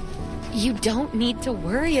 You don't need to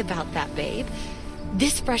worry about that, babe.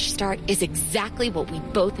 This fresh start is exactly what we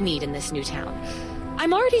both need in this new town.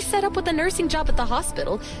 I'm already set up with a nursing job at the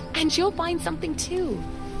hospital, and you'll find something too.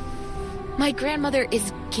 My grandmother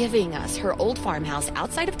is giving us her old farmhouse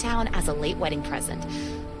outside of town as a late wedding present.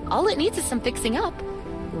 All it needs is some fixing up,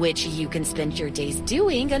 which you can spend your days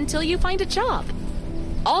doing until you find a job.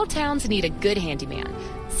 All towns need a good handyman,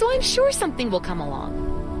 so I'm sure something will come along.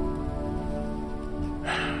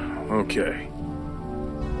 Okay.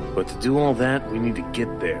 But to do all that, we need to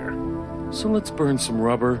get there. So let's burn some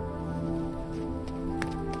rubber.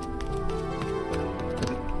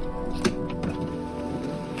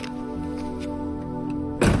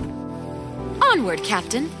 Onward,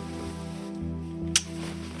 Captain.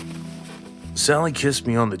 Sally kissed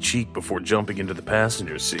me on the cheek before jumping into the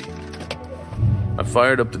passenger seat. I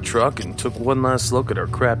fired up the truck and took one last look at our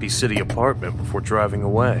crappy city apartment before driving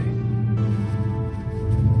away.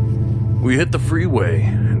 We hit the freeway,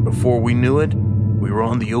 and before we knew it, we were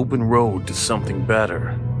on the open road to something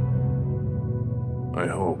better. I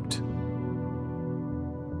hoped.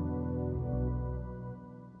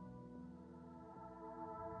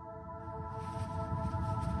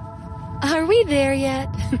 Are we there yet?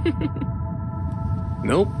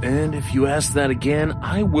 Nope, and if you ask that again,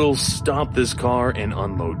 I will stop this car and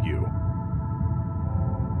unload you.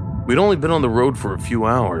 We'd only been on the road for a few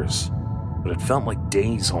hours, but it felt like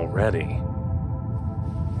days already.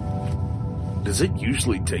 Does it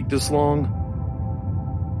usually take this long?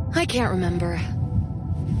 I can't remember.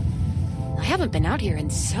 I haven't been out here in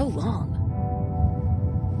so long.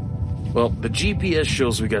 Well, the GPS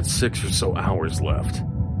shows we got 6 or so hours left.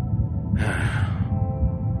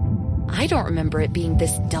 I don't remember it being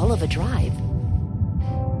this dull of a drive.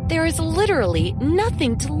 There is literally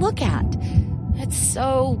nothing to look at. It's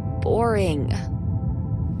so boring.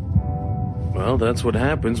 Well, that's what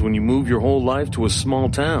happens when you move your whole life to a small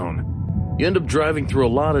town. You end up driving through a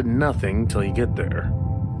lot of nothing till you get there.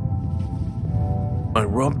 I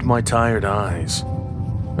rubbed my tired eyes.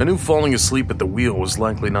 I knew falling asleep at the wheel was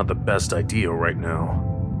likely not the best idea right now.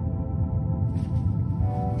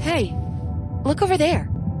 Hey, look over there.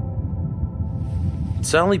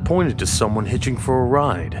 Sally pointed to someone hitching for a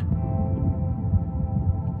ride.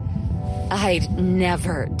 I'd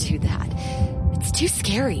never do that. It's too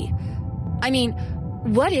scary. I mean,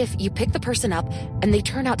 what if you pick the person up and they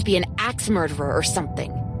turn out to be an axe murderer or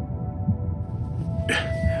something?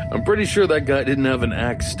 I'm pretty sure that guy didn't have an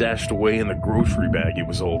axe stashed away in the grocery bag he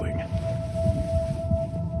was holding.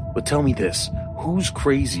 But tell me this, who's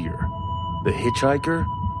crazier? The hitchhiker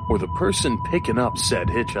or the person picking up said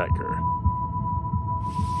hitchhiker?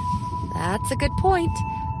 That's a good point.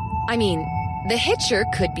 I mean, the hitcher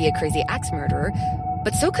could be a crazy axe murderer,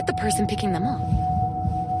 but so could the person picking them up.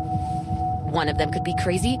 One of them could be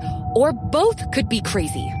crazy, or both could be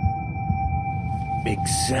crazy.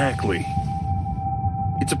 Exactly.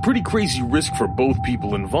 It's a pretty crazy risk for both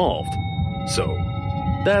people involved. So,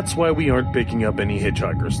 that's why we aren't picking up any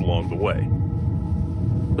hitchhikers along the way.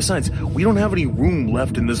 Besides, we don't have any room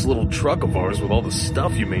left in this little truck of ours with all the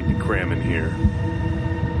stuff you made me cram in here.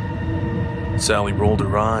 Sally rolled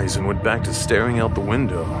her eyes and went back to staring out the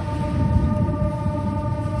window.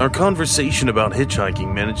 Our conversation about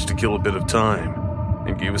hitchhiking managed to kill a bit of time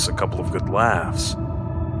and gave us a couple of good laughs,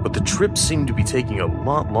 but the trip seemed to be taking a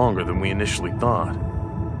lot longer than we initially thought.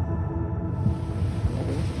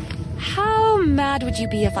 How mad would you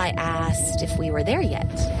be if I asked if we were there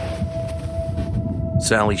yet?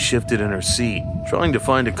 Sally shifted in her seat, trying to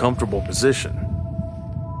find a comfortable position.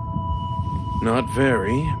 Not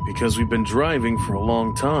very, because we've been driving for a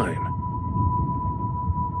long time.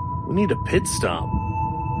 We need a pit stop.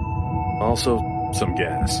 Also, some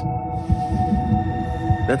gas.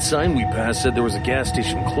 That sign we passed said there was a gas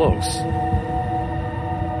station close.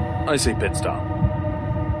 I say pit stop.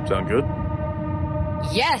 Sound good?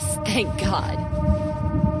 Yes, thank God.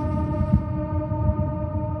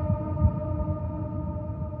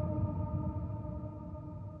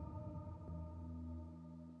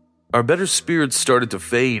 Our better spirits started to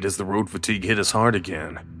fade as the road fatigue hit us hard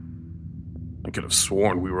again. I could have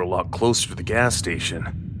sworn we were a lot closer to the gas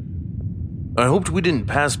station. I hoped we didn't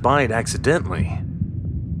pass by it accidentally.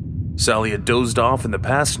 Sally had dozed off in the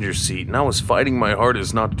passenger seat, and I was fighting my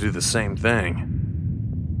hardest not to do the same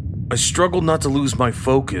thing. I struggled not to lose my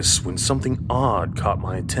focus when something odd caught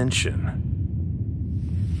my attention.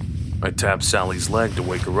 I tapped Sally's leg to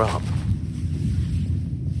wake her up.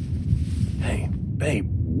 Hey, babe,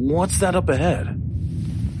 what's that up ahead?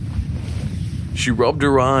 She rubbed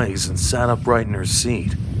her eyes and sat upright in her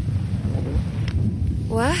seat.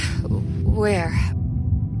 What? Where?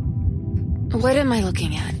 What am I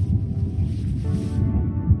looking at?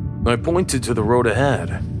 I pointed to the road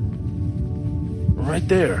ahead. Right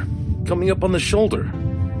there, coming up on the shoulder.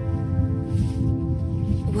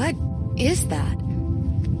 What is that?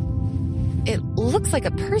 It looks like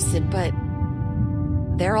a person, but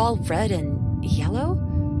they're all red and yellow?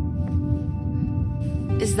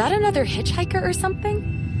 Is that another hitchhiker or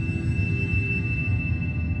something?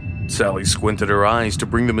 Sally squinted her eyes to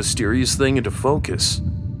bring the mysterious thing into focus.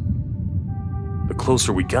 The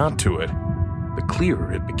closer we got to it, the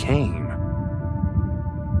clearer it became.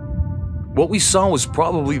 What we saw was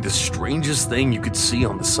probably the strangest thing you could see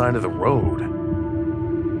on the side of the road.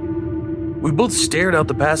 We both stared out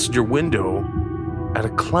the passenger window at a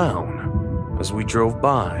clown as we drove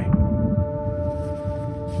by.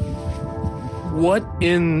 What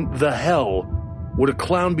in the hell would a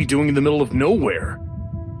clown be doing in the middle of nowhere?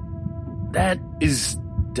 That is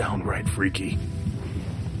downright freaky.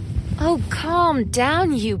 Oh, calm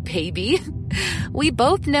down, you baby. We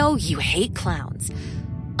both know you hate clowns.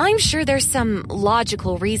 I'm sure there's some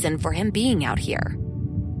logical reason for him being out here.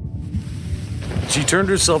 She turned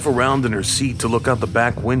herself around in her seat to look out the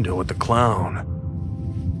back window at the clown.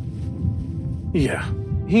 Yeah,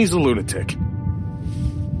 he's a lunatic.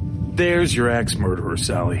 There's your axe murderer,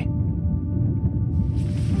 Sally.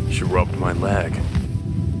 She rubbed my leg.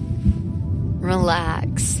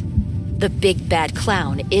 Relax. The big bad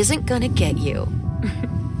clown isn't gonna get you.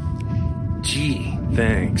 Gee,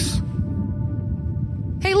 thanks.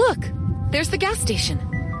 Hey, look! There's the gas station.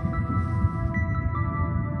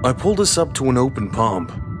 I pulled us up to an open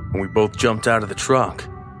pump, and we both jumped out of the truck.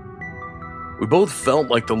 We both felt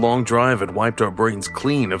like the long drive had wiped our brains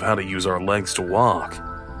clean of how to use our legs to walk.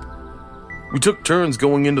 We took turns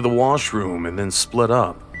going into the washroom and then split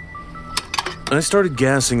up. I started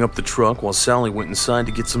gassing up the truck while Sally went inside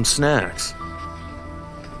to get some snacks.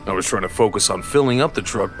 I was trying to focus on filling up the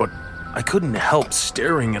truck, but I couldn't help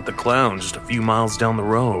staring at the clown just a few miles down the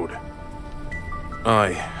road.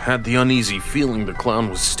 I had the uneasy feeling the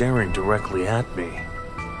clown was staring directly at me.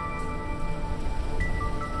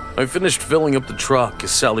 I finished filling up the truck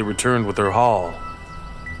as Sally returned with her haul.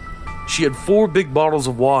 She had 4 big bottles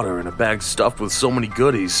of water and a bag stuffed with so many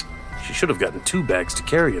goodies, she should have gotten 2 bags to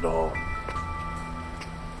carry it all.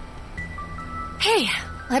 Hey,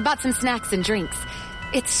 I bought some snacks and drinks.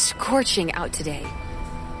 It's scorching out today.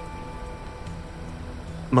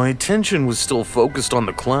 My attention was still focused on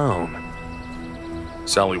the clown.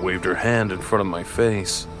 Sally waved her hand in front of my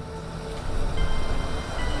face.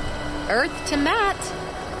 Earth to Matt.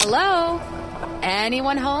 Hello?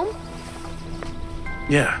 Anyone home?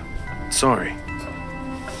 Yeah, sorry.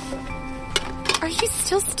 Are you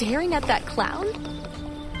still staring at that clown?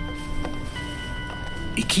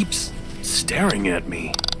 He keeps staring at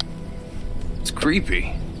me. It's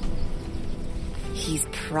creepy. He's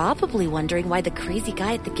probably wondering why the crazy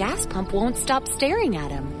guy at the gas pump won't stop staring at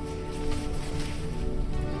him.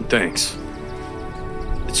 Thanks.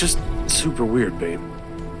 It's just super weird, babe.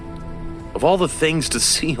 Of all the things to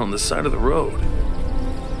see on the side of the road.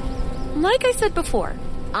 Like I said before,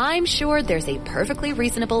 I'm sure there's a perfectly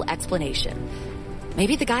reasonable explanation.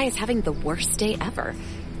 Maybe the guy is having the worst day ever.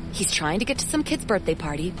 He's trying to get to some kid's birthday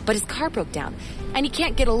party, but his car broke down, and he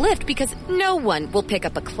can't get a lift because no one will pick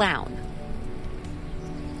up a clown.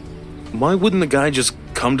 Why wouldn't the guy just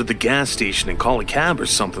come to the gas station and call a cab or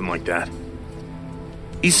something like that?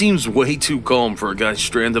 He seems way too calm for a guy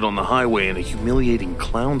stranded on the highway in a humiliating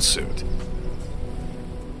clown suit.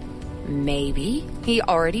 Maybe he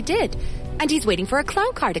already did, and he's waiting for a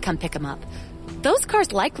clown car to come pick him up. Those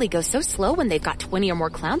cars likely go so slow when they've got 20 or more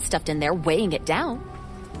clowns stuffed in there weighing it down.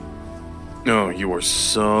 Oh, you are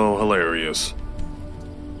so hilarious.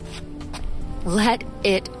 Let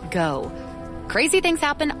it go. Crazy things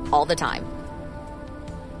happen all the time.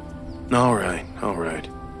 All right.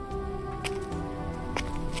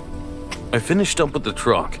 I finished up with the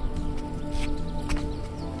truck.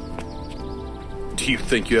 Do you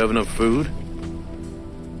think you have enough food?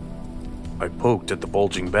 I poked at the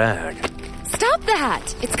bulging bag. Stop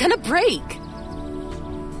that! It's gonna break!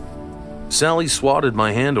 Sally swatted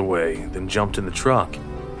my hand away, then jumped in the truck.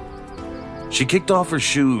 She kicked off her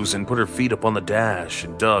shoes and put her feet up on the dash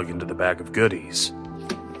and dug into the bag of goodies.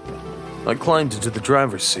 I climbed into the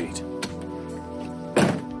driver's seat.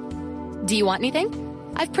 Do you want anything?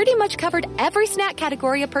 I've pretty much covered every snack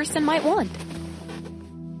category a person might want.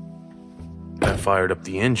 I fired up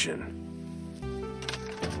the engine.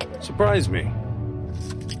 Surprised me.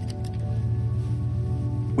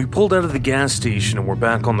 We pulled out of the gas station and were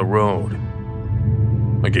back on the road.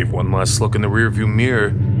 I gave one last look in the rearview mirror,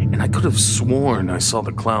 and I could have sworn I saw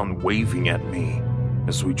the clown waving at me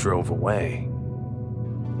as we drove away.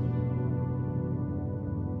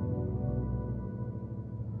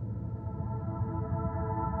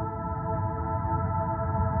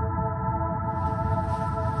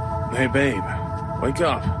 Hey babe, wake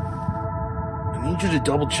up. I need you to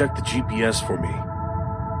double check the GPS for me.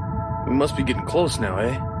 We must be getting close now,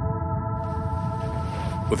 eh?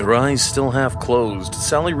 With her eyes still half closed,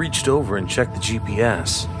 Sally reached over and checked the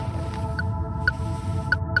GPS.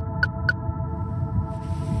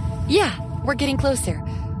 Yeah, we're getting closer.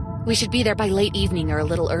 We should be there by late evening or a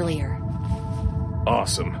little earlier.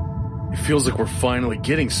 Awesome. It feels like we're finally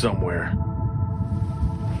getting somewhere.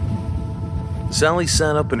 Sally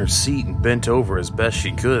sat up in her seat and bent over as best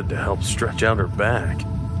she could to help stretch out her back.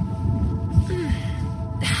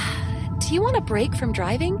 Do you want a break from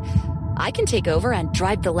driving? I can take over and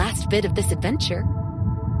drive the last bit of this adventure.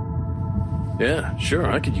 Yeah, sure,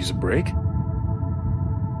 I could use a break.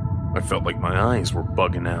 I felt like my eyes were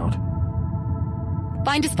bugging out.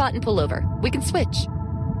 Find a spot and pull over. We can switch.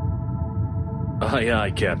 Aye,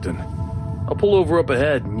 aye, Captain. I'll pull over up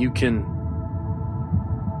ahead and you can...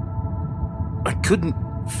 I couldn't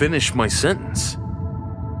finish my sentence.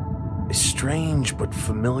 A strange but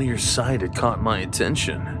familiar sight had caught my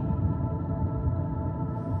attention.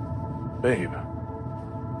 Babe,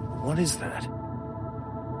 what is that?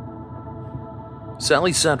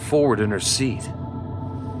 Sally sat forward in her seat.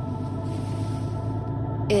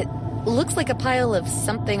 It looks like a pile of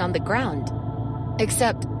something on the ground.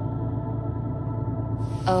 Except...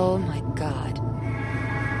 oh my god.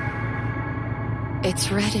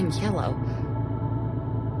 It's red and yellow.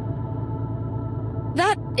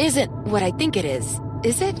 That isn't what I think it is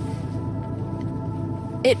it?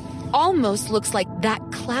 It almost looks like that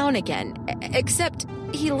clown again, except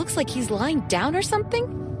he looks like he's lying down or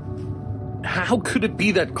something. How could it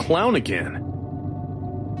be that clown again?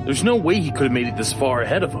 There's no way he could have made it this far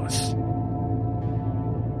ahead of us.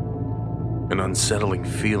 An unsettling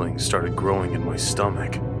feeling started growing in my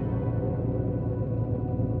stomach.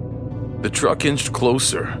 The truck inched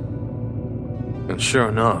closer, and sure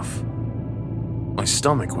enough, my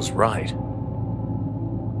stomach was right.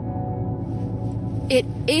 It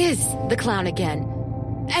is the clown again,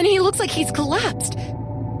 and he looks like he's collapsed.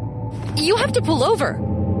 You have to pull over.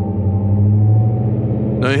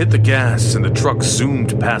 I hit the gas, and the truck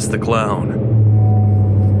zoomed past the clown.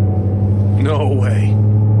 No way.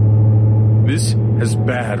 This has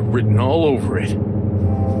bad written all over it.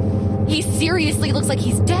 He seriously looks like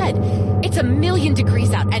he's dead. It's 1,000,000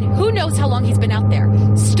 degrees out, and who knows how long he's been out there.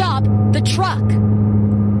 Stop the truck.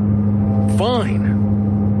 Fine.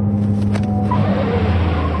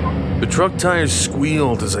 The truck tires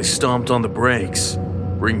squealed as I stomped on the brakes,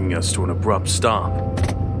 bringing us to an abrupt stop.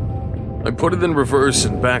 I put it in reverse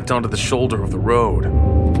and backed onto the shoulder of the road.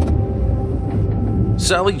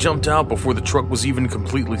 Sally jumped out before the truck was even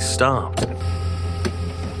completely stopped.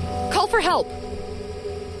 Call for help.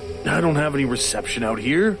 I don't have any reception out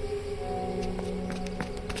here.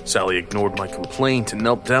 Sally ignored my complaint and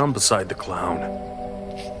knelt down beside the clown.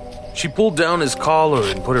 She pulled down his collar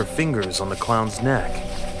and put her fingers on the clown's neck.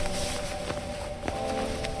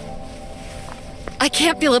 I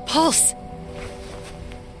can't feel a pulse.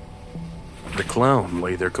 The clown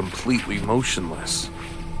lay there completely motionless.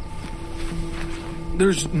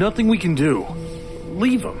 There's nothing we can do.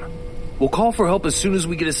 Leave him. We'll call for help as soon as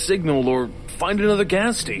we get a signal or find another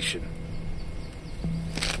gas station.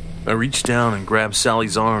 I reached down and grabbed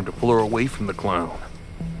Sally's arm to pull her away from the clown.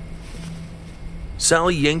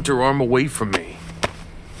 Sally yanked her arm away from me.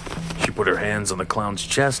 She put her hands on the clown's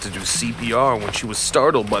chest to do CPR when she was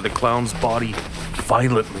startled by the clown's body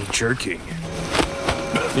violently jerking.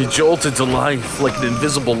 He jolted to life like an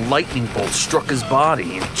invisible lightning bolt struck his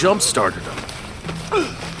body and jump-started him.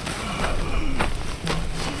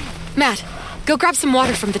 Matt, go grab some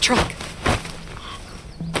water from the truck.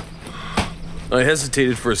 I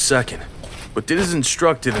hesitated for a second, but did as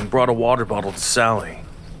instructed and brought a water bottle to Sally.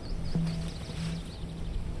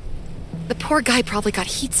 The poor guy probably got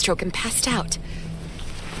heat stroke and passed out.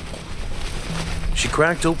 She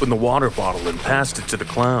cracked open the water bottle and passed it to the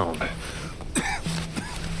clown.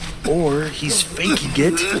 Or he's faking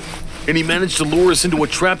it, and he managed to lure us into a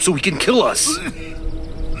trap so he can kill us.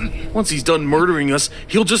 Once he's done murdering us,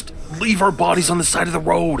 he'll just leave our bodies on the side of the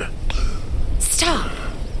road. Stop.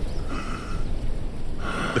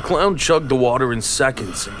 The clown chugged the water in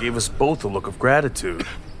seconds and gave us both a look of gratitude.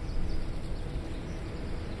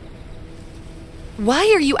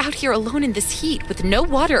 Why are you out here alone in this heat with no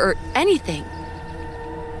water or anything?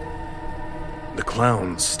 The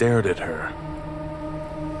clown stared at her.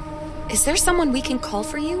 Is there someone we can call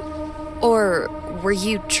for you? Or were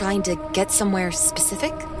you trying to get somewhere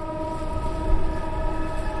specific?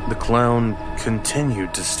 The clown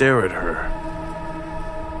continued to stare at her.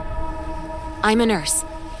 I'm a nurse.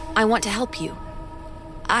 I want to help you.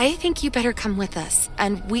 I think you better come with us,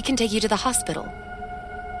 and we can take you to the hospital.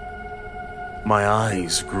 My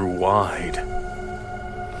eyes grew wide.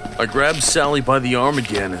 I grabbed Sally by the arm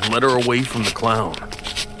again and led her away from the clown.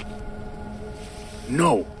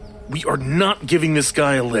 No, we are not giving this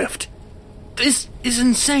guy a lift. This is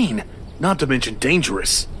insane, not to mention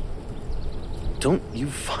dangerous. Don't you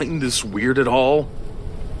find this weird at all?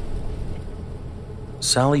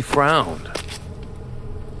 Sally frowned.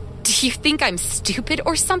 Do you think I'm stupid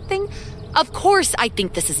or something? Of course I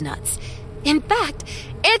think this is nuts. In fact,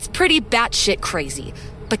 it's pretty batshit crazy.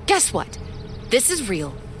 But guess what? This is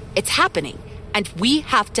real. It's happening, and we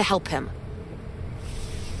have to help him.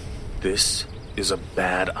 This is a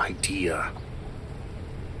bad idea.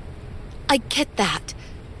 I get that,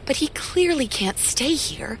 but he clearly can't stay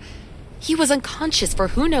here. He was unconscious for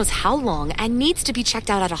who knows how long and needs to be checked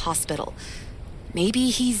out at a hospital. Maybe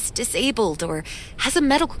he's disabled or has a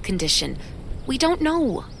medical condition. We don't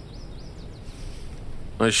know.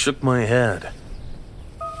 I shook my head.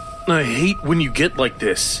 I hate when you get like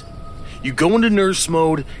this. You go into nurse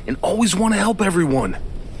mode and always want to help everyone.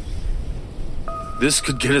 This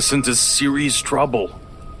could get us into serious trouble.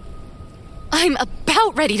 I'm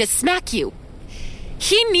about ready to smack you.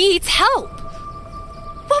 He needs help.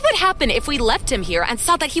 What would happen if we left him here and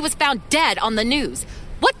saw that he was found dead on the news?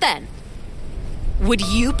 What then? Would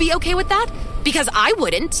you be okay with that? Because I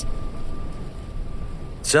wouldn't.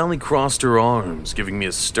 Sally crossed her arms, giving me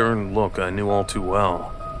a stern look I knew all too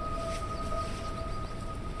well.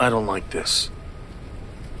 I don't like this.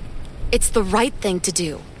 It's the right thing to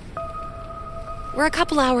do. We're a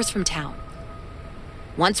couple hours from town.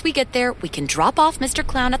 Once we get there, we can drop off Mr.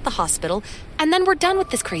 Clown at the hospital, and then we're done with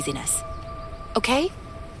this craziness. Okay?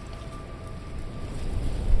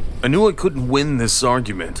 I knew I couldn't win this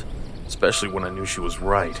argument, especially when I knew she was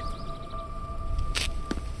right.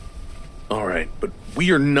 Alright, but we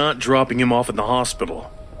are not dropping him off at the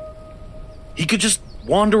hospital. He could just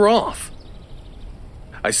wander off.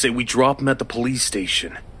 I say we drop him at the police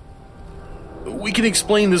station. We can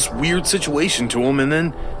explain this weird situation to him, and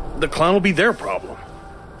then the clown will be their problem.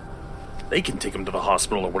 They can take him to the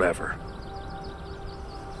hospital or whatever.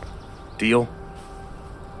 Deal?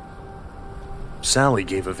 Sally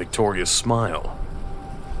gave a victorious smile.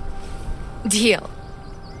 Deal.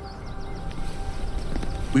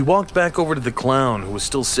 We walked back over to the clown, who was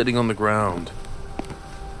still sitting on the ground.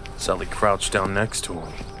 Sally crouched down next to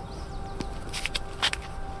him.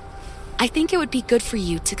 I think it would be good for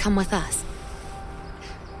you to come with us.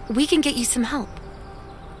 We can get you some help.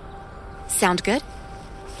 Sound good?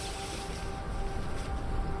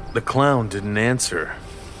 The clown didn't answer.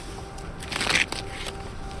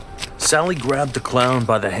 Sally grabbed the clown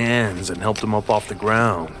by the hands and helped him up off the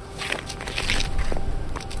ground.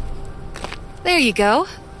 There you go.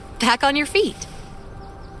 Back on your feet.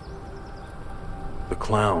 The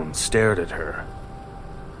clown stared at her.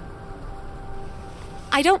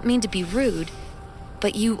 I don't mean to be rude,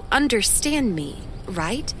 but you understand me,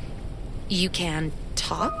 right? You can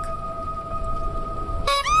talk?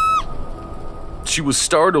 She was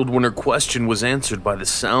startled when her question was answered by the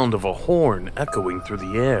sound of a horn echoing through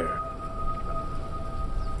the air.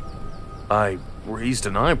 I raised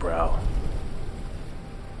an eyebrow.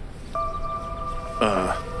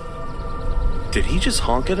 Did he just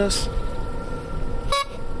honk at us?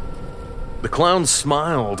 The clown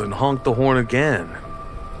smiled and honked the horn again.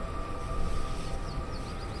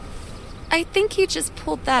 I think he just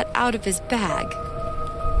pulled that out of his bag.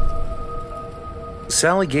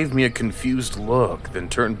 Sally gave me a confused look, then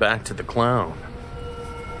turned back to the clown.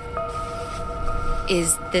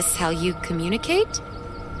 Is this how you communicate?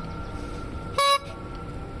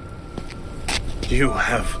 You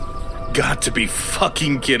have got to be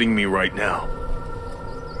fucking kidding me right now.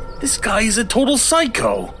 This guy is a total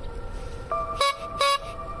psycho.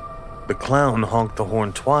 The clown honked the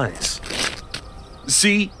horn twice.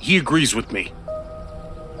 See, he agrees with me.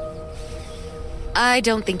 I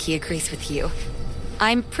don't think he agrees with you.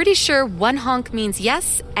 I'm pretty sure 1 honk means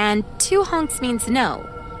yes and 2 honks means no,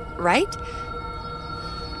 right?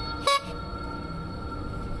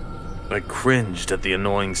 I cringed at the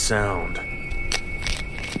annoying sound.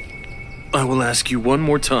 I will ask you one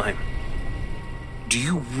more time. Do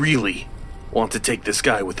you really want to take this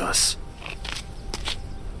guy with us?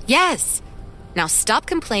 Yes! Now stop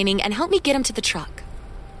complaining and help me get him to the truck.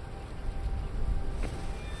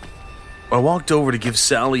 I walked over to give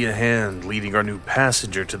Sally a hand, leading our new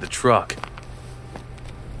passenger to the truck.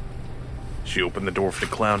 She opened the door for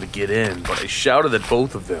the clown to get in, but I shouted at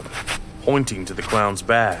both of them, pointing to the clown's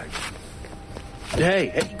bag.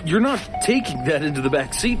 Hey, you're not taking that into the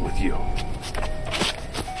back seat with you.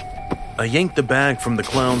 I yanked the bag from the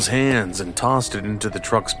clown's hands and tossed it into the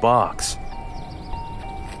truck's box.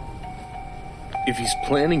 If he's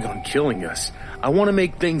planning on killing us, I want to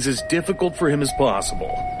make things as difficult for him as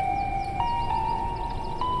possible.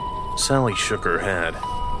 Sally shook her head.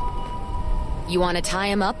 You want to tie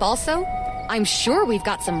him up also? I'm sure we've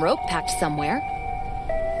got some rope packed somewhere.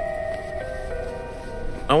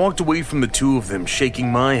 I walked away from the two of them,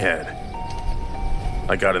 shaking my head.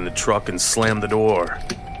 I got in the truck and slammed the door.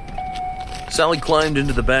 Sally climbed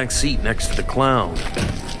into the back seat next to the clown.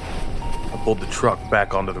 I pulled the truck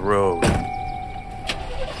back onto the road.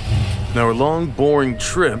 Now, our long, boring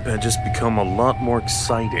trip had just become a lot more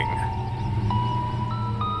exciting.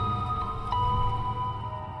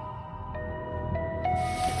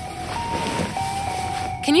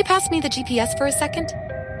 Can you pass me the GPS for a second?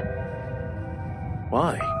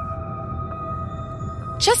 Why?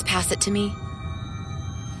 Just pass it to me.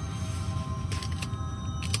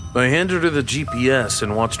 I handed her the GPS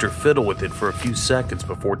and watched her fiddle with it for a few seconds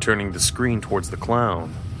before turning the screen towards the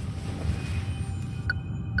clown.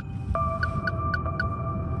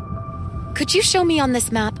 Could you show me on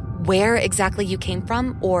this map where exactly you came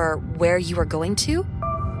from or where you are going to?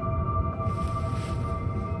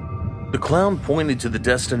 The clown pointed to the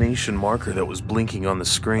destination marker that was blinking on the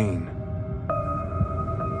screen.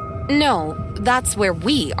 No, that's where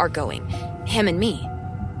we are going. Him and me.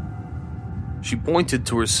 She pointed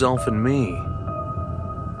to herself and me.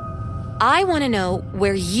 I want to know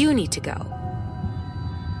where you need to go.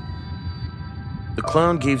 The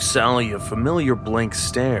clown gave Sally a familiar blank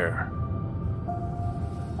stare.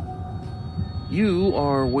 You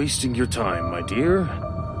are wasting your time, my dear.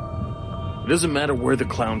 It doesn't matter where the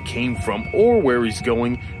clown came from or where he's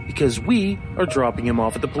going, because we are dropping him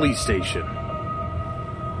off at the police station.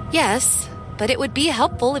 Yes, but it would be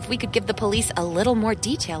helpful if we could give the police a little more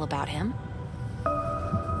detail about him.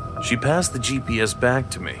 She passed the GPS back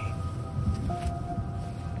to me.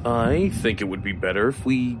 I think it would be better if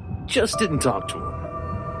we just didn't talk to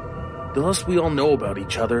him. The less we all know about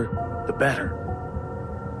each other, the better.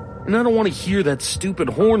 And I don't want to hear that stupid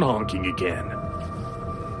horn honking again.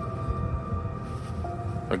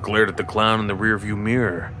 I glared at the clown in the rearview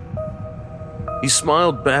mirror. He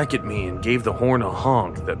smiled back at me and gave the horn a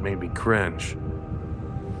honk that made me cringe.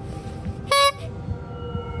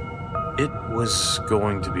 It was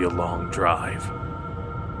going to be a long drive.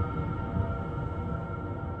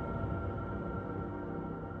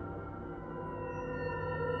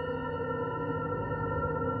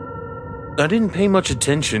 I didn't pay much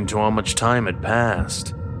attention to how much time had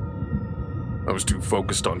passed. I was too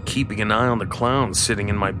focused on keeping an eye on the clown sitting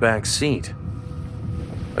in my back seat.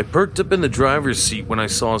 I perked up in the driver's seat when I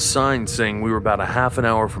saw a sign saying we were about a half an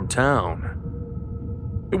hour from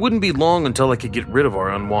town. It wouldn't be long until I could get rid of our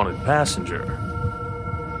unwanted passenger.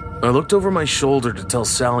 I looked over my shoulder to tell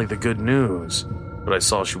Sally the good news, but I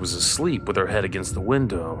saw she was asleep with her head against the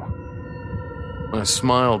window. I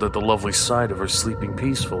smiled at the lovely sight of her sleeping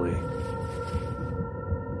peacefully.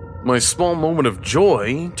 My small moment of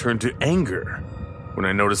joy turned to anger when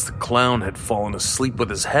I noticed the clown had fallen asleep with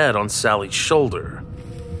his head on Sally's shoulder.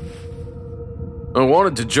 I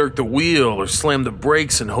wanted to jerk the wheel or slam the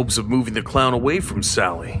brakes in hopes of moving the clown away from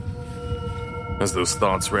Sally. As those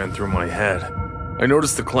thoughts ran through my head, I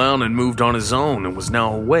noticed the clown had moved on his own and was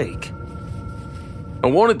now awake. I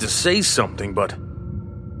wanted to say something, but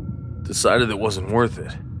decided it wasn't worth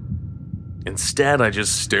it. Instead, I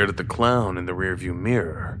just stared at the clown in the rearview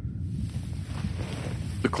mirror.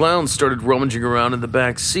 The clown started rummaging around in the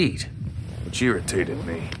back seat, which irritated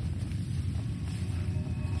me.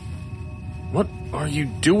 What are you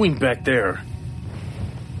doing back there?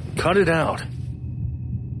 Cut it out.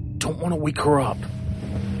 Don't want to wake her up.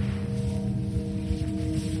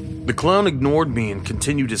 The clown ignored me and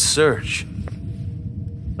continued his search.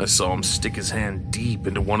 I saw him stick his hand deep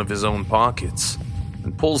into one of his own pockets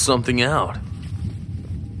and pull something out.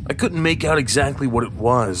 I couldn't make out exactly what it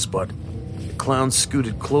was, but the clown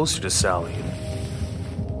scooted closer to Sally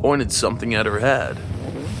and pointed something at her head.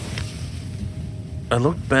 I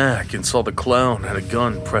looked back and saw the clown had a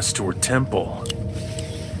gun pressed to her temple.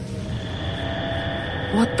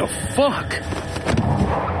 What the fuck?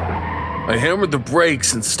 I hammered the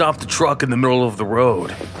brakes and stopped the truck in the middle of the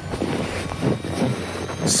road.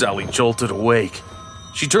 Sally jolted awake.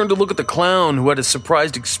 She turned to look at the clown, who had a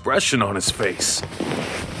surprised expression on his face.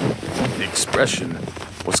 The expression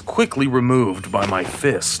was quickly removed by my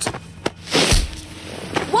fist.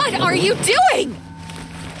 What are you doing?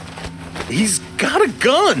 He's got a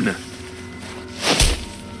gun!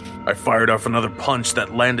 I fired off another punch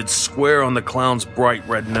that landed square on the clown's bright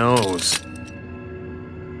red nose.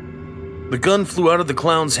 The gun flew out of the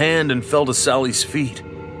clown's hand and fell to Sally's feet.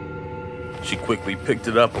 She quickly picked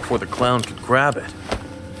it up before the clown could grab it.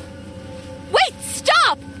 Wait,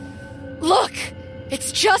 stop! Look,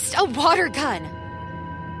 it's just a water gun.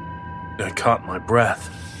 I caught my breath.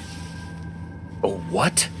 A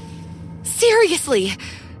what? Seriously,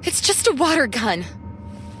 it's just a water gun.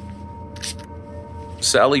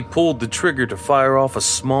 Sally pulled the trigger to fire off a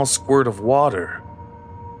small squirt of water.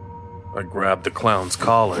 I grabbed the clown's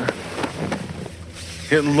collar.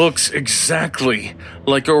 It looks exactly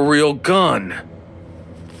like a real gun.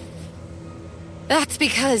 That's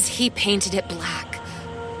because he painted it black.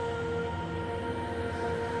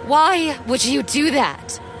 Why would you do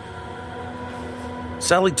that?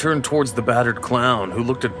 Sally turned towards the battered clown, who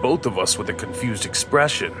looked at both of us with a confused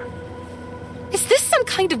expression. Is this some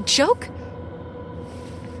kind of joke?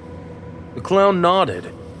 The clown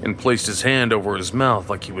nodded and placed his hand over his mouth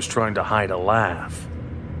like he was trying to hide a laugh.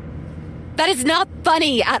 That is not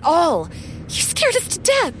funny at all. You scared us to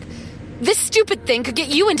death. This stupid thing could get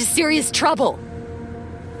you into serious trouble.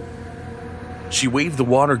 She waved the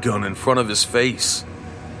water gun in front of his face.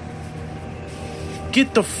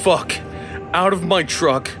 Get the fuck out of my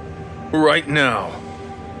truck right now.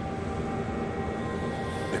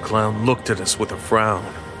 The clown looked at us with a frown.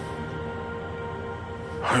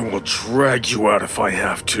 I will drag you out if I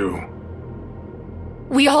have to.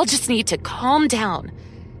 We all just need to calm down.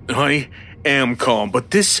 I am calm,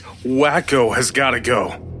 but this wacko has got to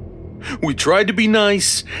go. We tried to be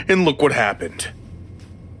nice, and look what happened.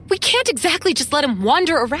 We can't exactly just let him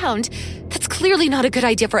wander around. That's clearly not a good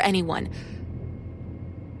idea for anyone.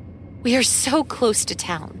 We are so close to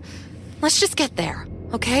town. Let's just get there,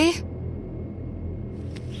 okay?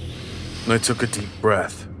 I took a deep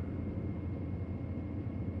breath.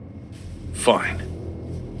 Fine.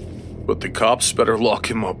 But the cops better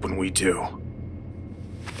lock him up when we do.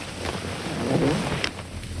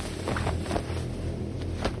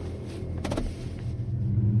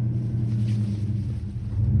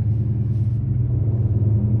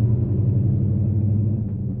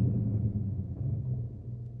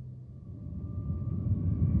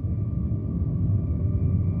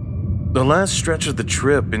 The last stretch of the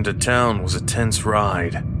trip into town was a tense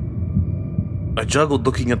ride. I juggled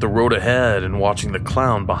looking at the road ahead and watching the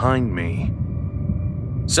clown behind me.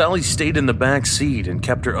 Sally stayed in the back seat and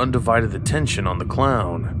kept her undivided attention on the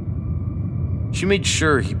clown. She made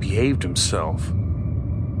sure he behaved himself.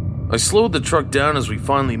 I slowed the truck down as we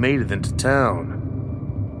finally made it into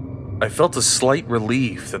town. I felt a slight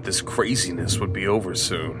relief that this craziness would be over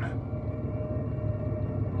soon.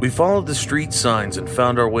 We followed the street signs and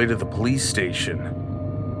found our way to the police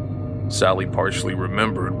station. Sally partially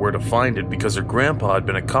remembered where to find it because her grandpa had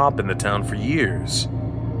been a cop in the town for years.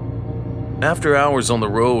 After hours on the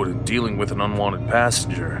road and dealing with an unwanted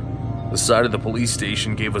passenger, the sight of the police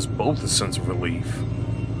station gave us both a sense of relief.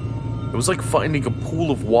 It was like finding a pool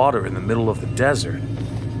of water in the middle of the desert.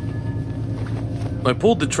 I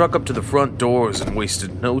pulled the truck up to the front doors and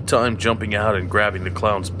wasted no time jumping out and grabbing the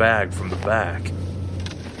clown's bag from the back.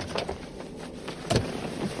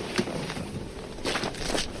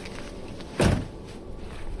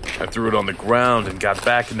 I threw it on the ground and got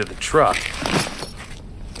back into the truck.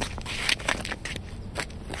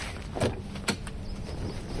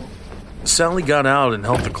 Sally got out and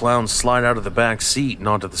helped the clown slide out of the back seat and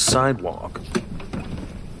onto the sidewalk.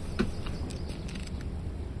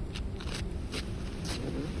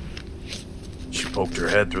 She poked her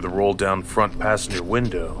head through the roll-down front passenger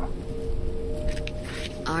window.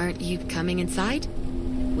 Aren't you coming inside?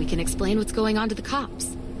 We can explain what's going on to the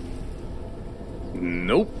cops.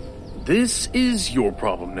 Nope. This is your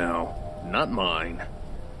problem now, not mine.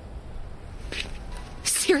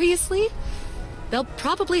 Seriously? They'll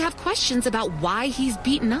probably have questions about why he's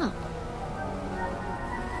beaten up.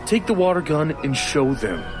 Take the water gun and show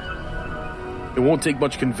them. It won't take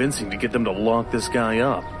much convincing to get them to lock this guy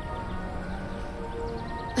up.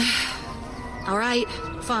 All right,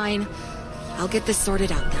 fine. I'll get this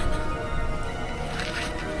sorted out then.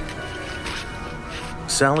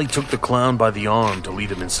 Sally took the clown by the arm to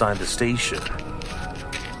lead him inside the station.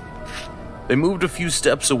 They moved a few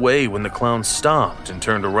steps away when the clown stopped and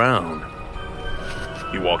turned around.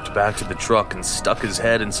 He walked back to the truck and stuck his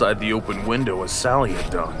head inside the open window as Sally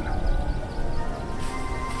had done.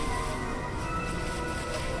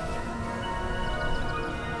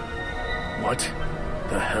 What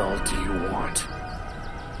the hell do you want?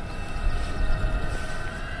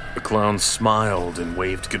 The clown smiled and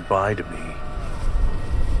waved goodbye to me.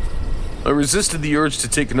 I resisted the urge to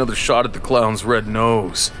take another shot at the clown's red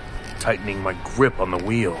nose, tightening my grip on the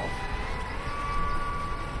wheel.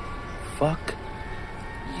 Fuck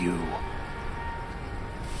you.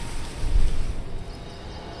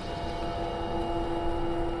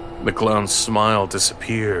 The clown's smile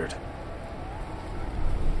disappeared.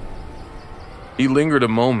 He lingered a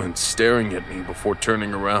moment, staring at me before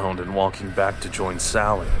turning around and walking back to join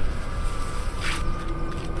Sally.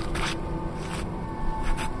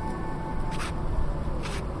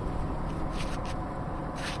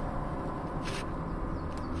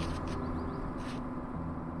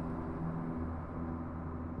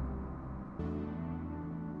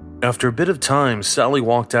 After a bit of time, Sally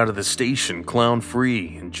walked out of the station,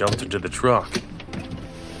 clown-free, and jumped into the truck.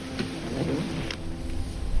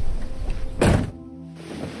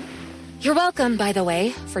 You're welcome, by the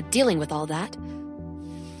way, for dealing with all that.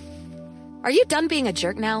 Are you done being a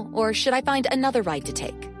jerk now, or should I find another ride to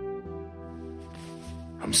take?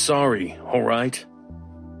 I'm sorry, all right?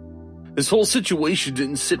 This whole situation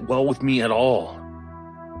didn't sit well with me at all.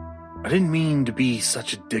 I didn't mean to be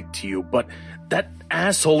such a dick to you, but that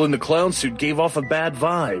asshole in the clown suit gave off a bad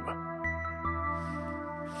vibe.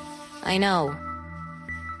 I know.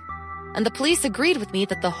 And the police agreed with me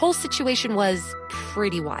that the whole situation was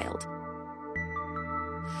pretty wild.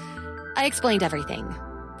 I explained everything.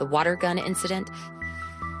 The water gun incident.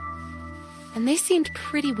 And they seemed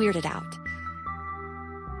pretty weirded out.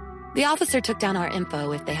 The officer took down our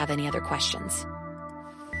info if they have any other questions.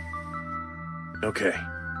 Okay.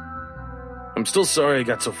 I'm still sorry I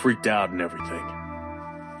got so freaked out and everything.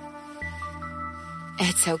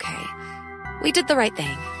 It's okay. We did the right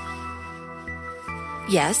thing.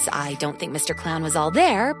 Yes, I don't think Mr. Clown was all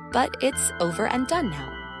there, but it's over and done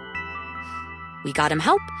now. We got him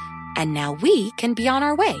help, and now we can be on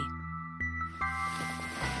our way.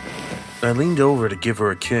 I leaned over to give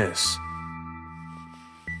her a kiss.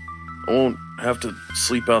 I won't have to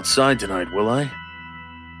sleep outside tonight, will I?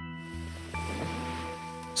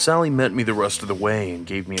 Sally met me the rest of the way and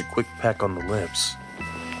gave me a quick peck on the lips.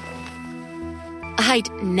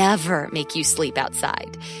 I'd never make you sleep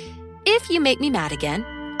outside. If you make me mad again,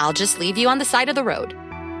 I'll just leave you on the side of the road.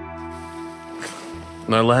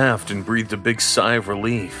 I laughed and breathed a big sigh of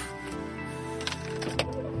relief.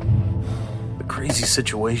 The crazy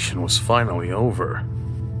situation was finally over.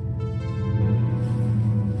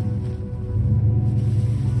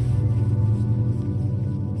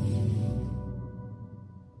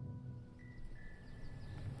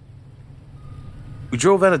 We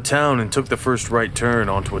drove out of town and took the first right turn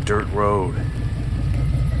onto a dirt road.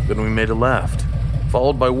 Then we made a left,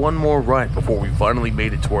 followed by one more right before we finally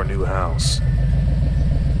made it to our new house.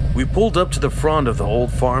 We pulled up to the front of the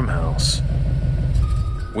old farmhouse.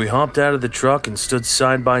 We hopped out of the truck and stood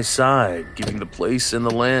side by side, giving the place and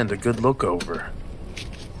the land a good look over.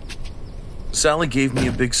 Sally gave me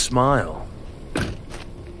a big smile.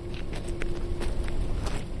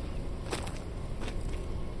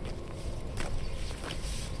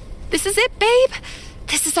 This is it, babe.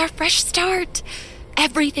 This is our fresh start.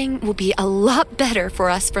 Everything will be a lot better for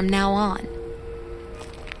us from now on.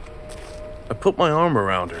 I put my arm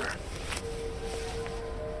around her.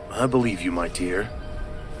 I believe you, my dear.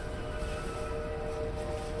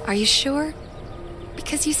 Are you sure?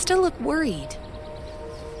 Because you still look worried.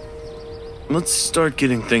 Let's start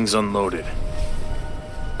getting things unloaded.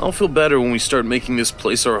 I'll feel better when we start making this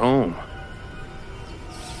place our home,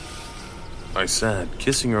 I said,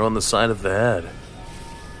 kissing her on the side of the head.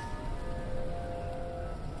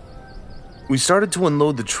 We started to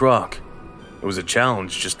unload the truck. It was a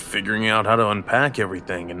challenge just figuring out how to unpack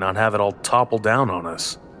everything and not have it all topple down on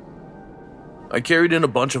us. I carried in a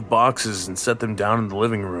bunch of boxes and set them down in the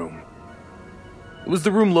living room. It was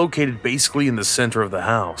the room located basically in the center of the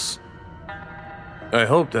house. I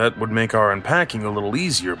hoped that would make our unpacking a little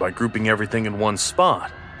easier by grouping everything in one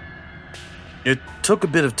spot. It took a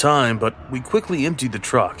bit of time, but we quickly emptied the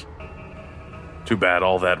truck. Too bad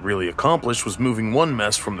all that really accomplished was moving one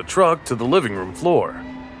mess from the truck to the living room floor.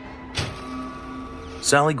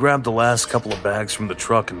 Sally grabbed the last couple of bags from the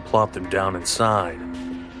truck and plopped them down inside.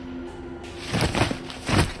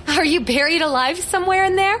 Are you buried alive somewhere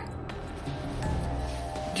in there?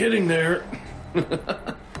 Getting there.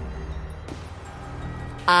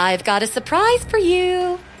 I've got a surprise for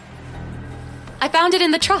you. I found it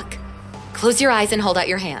in the truck. Close your eyes and hold out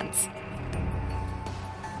your hands.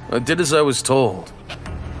 I did as I was told.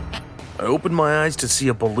 I opened my eyes to see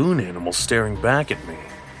a balloon animal staring back at me.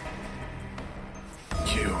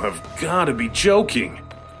 You have got to be joking.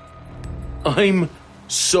 I'm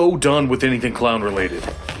so done with anything clown-related.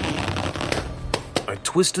 I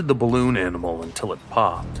twisted the balloon animal until it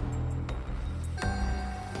popped.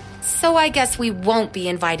 So I guess we won't be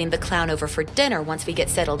inviting the clown over for dinner once we get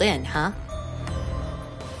settled in, huh?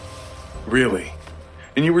 Really?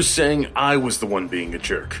 And you were saying I was the one being a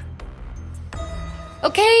jerk?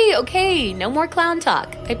 Okay, no more clown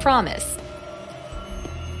talk, I promise.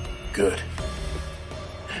 Good.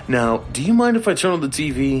 Now, do you mind if I turn on the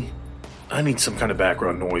TV? I need some kind of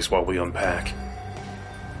background noise while we unpack.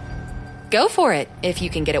 Go for it, if you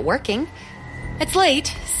can get it working. It's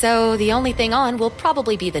late, so the only thing on will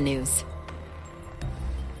probably be the news.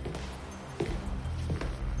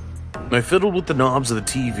 I fiddled with the knobs of the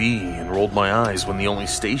TV and rolled my eyes when the only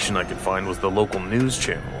station I could find was the local news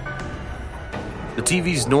channel. The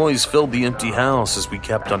TV's noise filled the empty house as we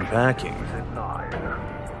kept unpacking.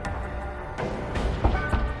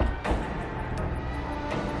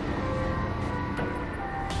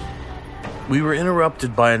 We were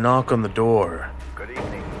interrupted by a knock on the door. Good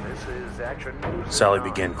evening. This is Action News. Sally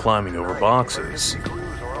began climbing over boxes.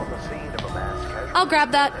 I'll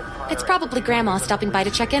grab that. It's probably Grandma stopping by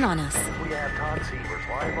to check in on us.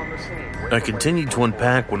 I continued to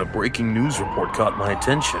unpack when a breaking news report caught my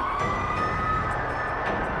attention.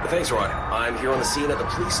 Thanks, Rod. I'm here on the scene at the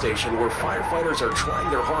police station where firefighters are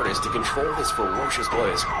trying their hardest to control this ferocious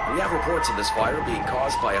blaze. We have reports of this fire being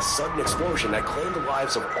caused by a sudden explosion that claimed the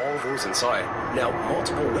lives of all those inside. Now,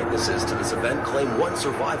 multiple witnesses to this event claim one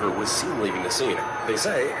survivor was seen leaving the scene. They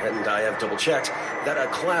say, and I have double-checked, that a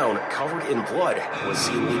clown covered in blood was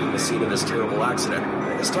seen leaving the scene of this terrible accident.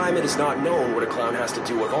 At this time, it is not known what a clown has to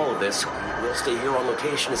do with all of this. We'll stay here on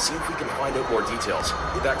location to see if we can find out more details.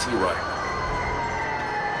 Back to you, Rod.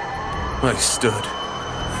 I stood,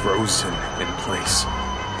 frozen in place.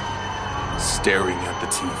 staring at the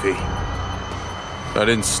TV. I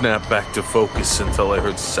didn't snap back to focus until I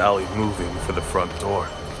heard Sally moving for the front door.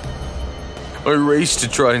 I raced to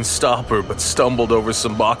try and stop her, but stumbled over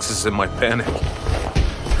some boxes in my panic.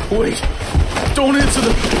 Wait! Don't answer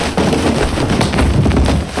the...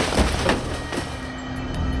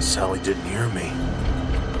 Sally didn't hear me.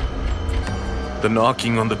 The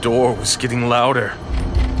knocking on the door was getting louder,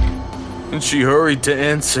 and she hurried to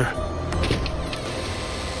answer.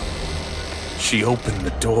 She opened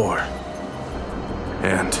the door,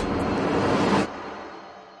 and...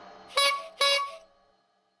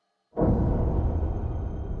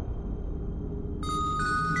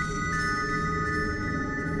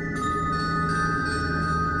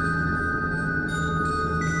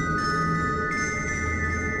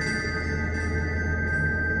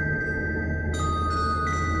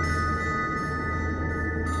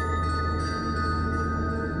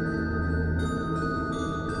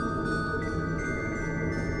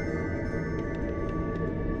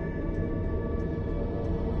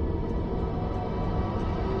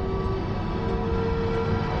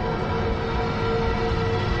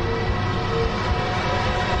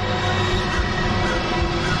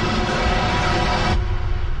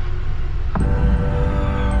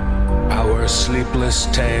 sleepless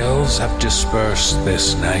tales have dispersed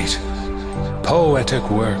this night, poetic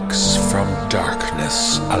works from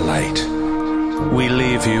darkness alight. We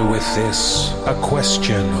leave you with this, a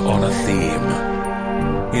question on a theme.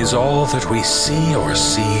 Is all that we see or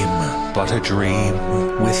seem but a dream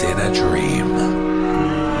within a dream?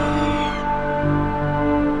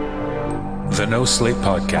 The NoSleep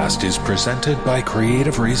podcast is presented by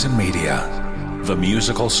Creative Reason Media. The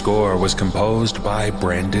musical score was composed by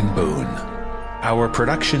Brandon Boone. Our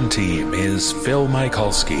production team is Phil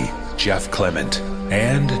Michalski, Jeff Clement,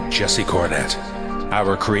 and Jesse Cornett.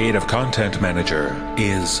 Our creative content manager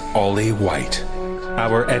is Ollie White.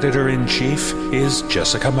 Our editor-in-chief is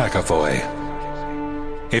Jessica McAvoy.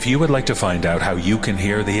 If you would like to find out how you can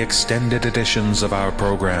hear the extended editions of our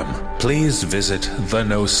program, please visit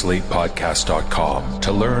thenosleeppodcast.com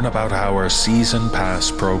to learn about our season pass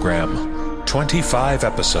program. 25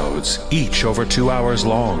 episodes, each over 2 hours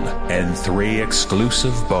long, and 3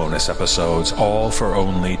 exclusive bonus episodes, all for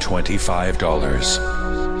only $25.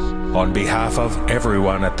 On behalf of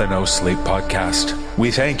everyone at the No Sleep Podcast, we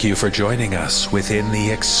thank you for joining us within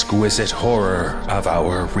the exquisite horror of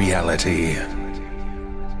our reality.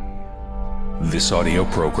 This audio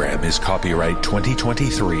program is copyright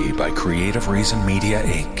 2023 by Creative Reason Media,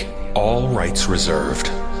 Inc. All rights reserved.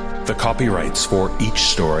 The copyrights for each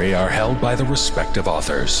story are held by the respective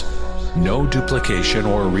authors. No duplication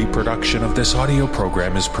or reproduction of this audio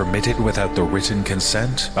program is permitted without the written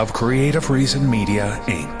consent of Creative Reason Media,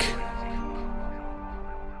 Inc.